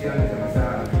pengungsian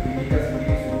besar-besaran. Hingga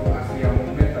sendiri suku asli yang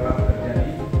mungkin telah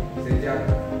terjadi sejak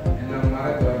 6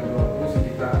 Maret 2020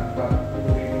 sekitar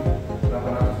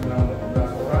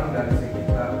 40.819 orang dari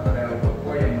sekitar area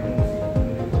Papua yang mengungsi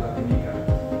menuju kota Timika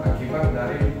akibat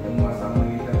dari penguasaan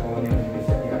militer kolonial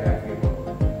Indonesia di area Freeport.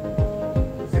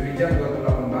 Semenjak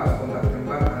 2018, kontak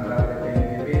tembak antara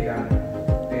TPNPB dan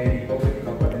TPNPB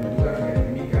Kabupaten Duga hingga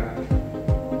Timika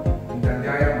dan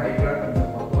Jaya Maibrat West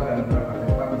Papua dan beberapa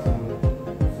tempat di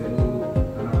seluruh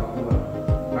tanah Papua.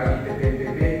 Bagi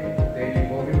TPNPB,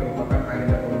 TPNPB merupakan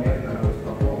agenda kolonial di tanah West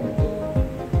Papua untuk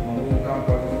mengungkap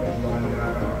proses perjuangan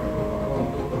gerakan Papua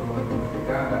untuk perjuangan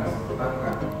kemerdekaan dan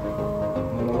sepakat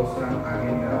meloloskan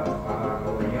agenda para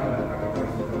kolonial dan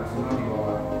kapitalis internasional di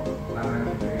bawah tangan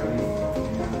imperialis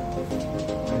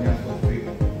menyangkut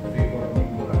Freeport di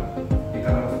Melawan. Di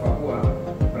tanah West Papua,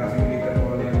 operasi militer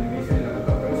kolonial Indonesia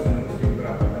dilakukan terus-menerus di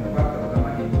beberapa tempat, terutama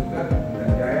di Duga dan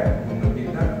Jaya, Gunung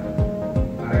Bintang,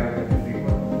 area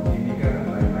Freeport, Timika, dan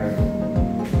lain-lain.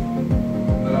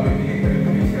 Melalui militer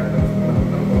Indonesia terus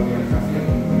melakukan kolonialisasi yang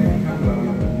menjadikan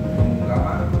melalui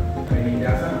pengungkapan,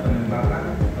 penindasan, penembakan,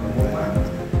 pemboman,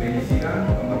 penyisiran,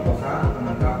 pemerkosaan,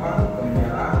 penangkapan,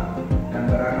 penjarahan, dan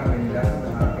beragam penindasan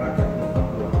terhadap rakyat West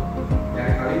Papua.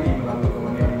 Yang kali ini melalui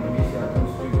kolonial Indonesia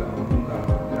terus juga mengungkap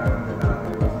gerakan Tentara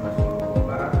Pembebasan Nasional Papua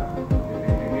Barat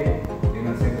 (TPNPB)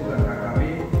 dengan sebutan KKB,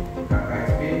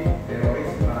 KKSP, teroris,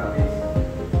 separatis.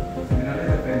 Sebenarnya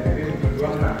TPNPB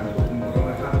berjuanglah untuk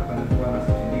memperolehkan penentuan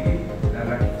nasib sendiri dan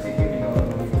rakyat sipil hingga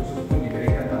otonomi khusus pun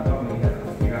diberikan tanpa melihat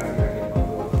aspirasi rakyat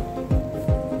Papua.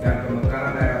 Dan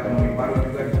pemekaran daerah otonomi baru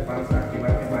juga dipaksa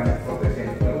akibatnya banyak protes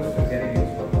yang terus terjadi di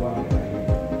West Papua hingga hari ini.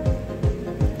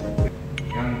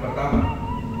 Yang pertama,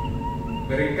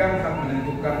 berikan hak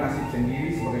menentukan nasib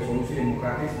sendiri sebagai solusi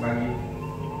demokratis bagi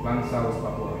bangsa West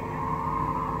Papua.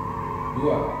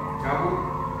 2. Cabut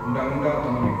Undang-Undang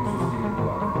Otonomi Khusus di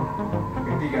Papua.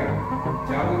 Ketiga,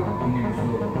 cabut Omnibus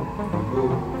Law.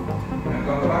 Yang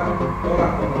keempat,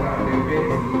 tolak pemekaran DP di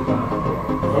seluruh tanah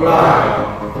Papua.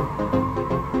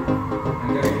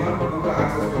 Yang kelima, buka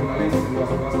akses jurnalis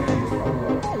seluas-luasnya di West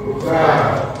Papua.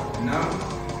 6.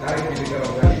 Tarik militer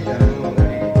organik dan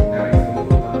non-organik dari seluruh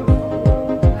tanah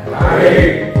Papua.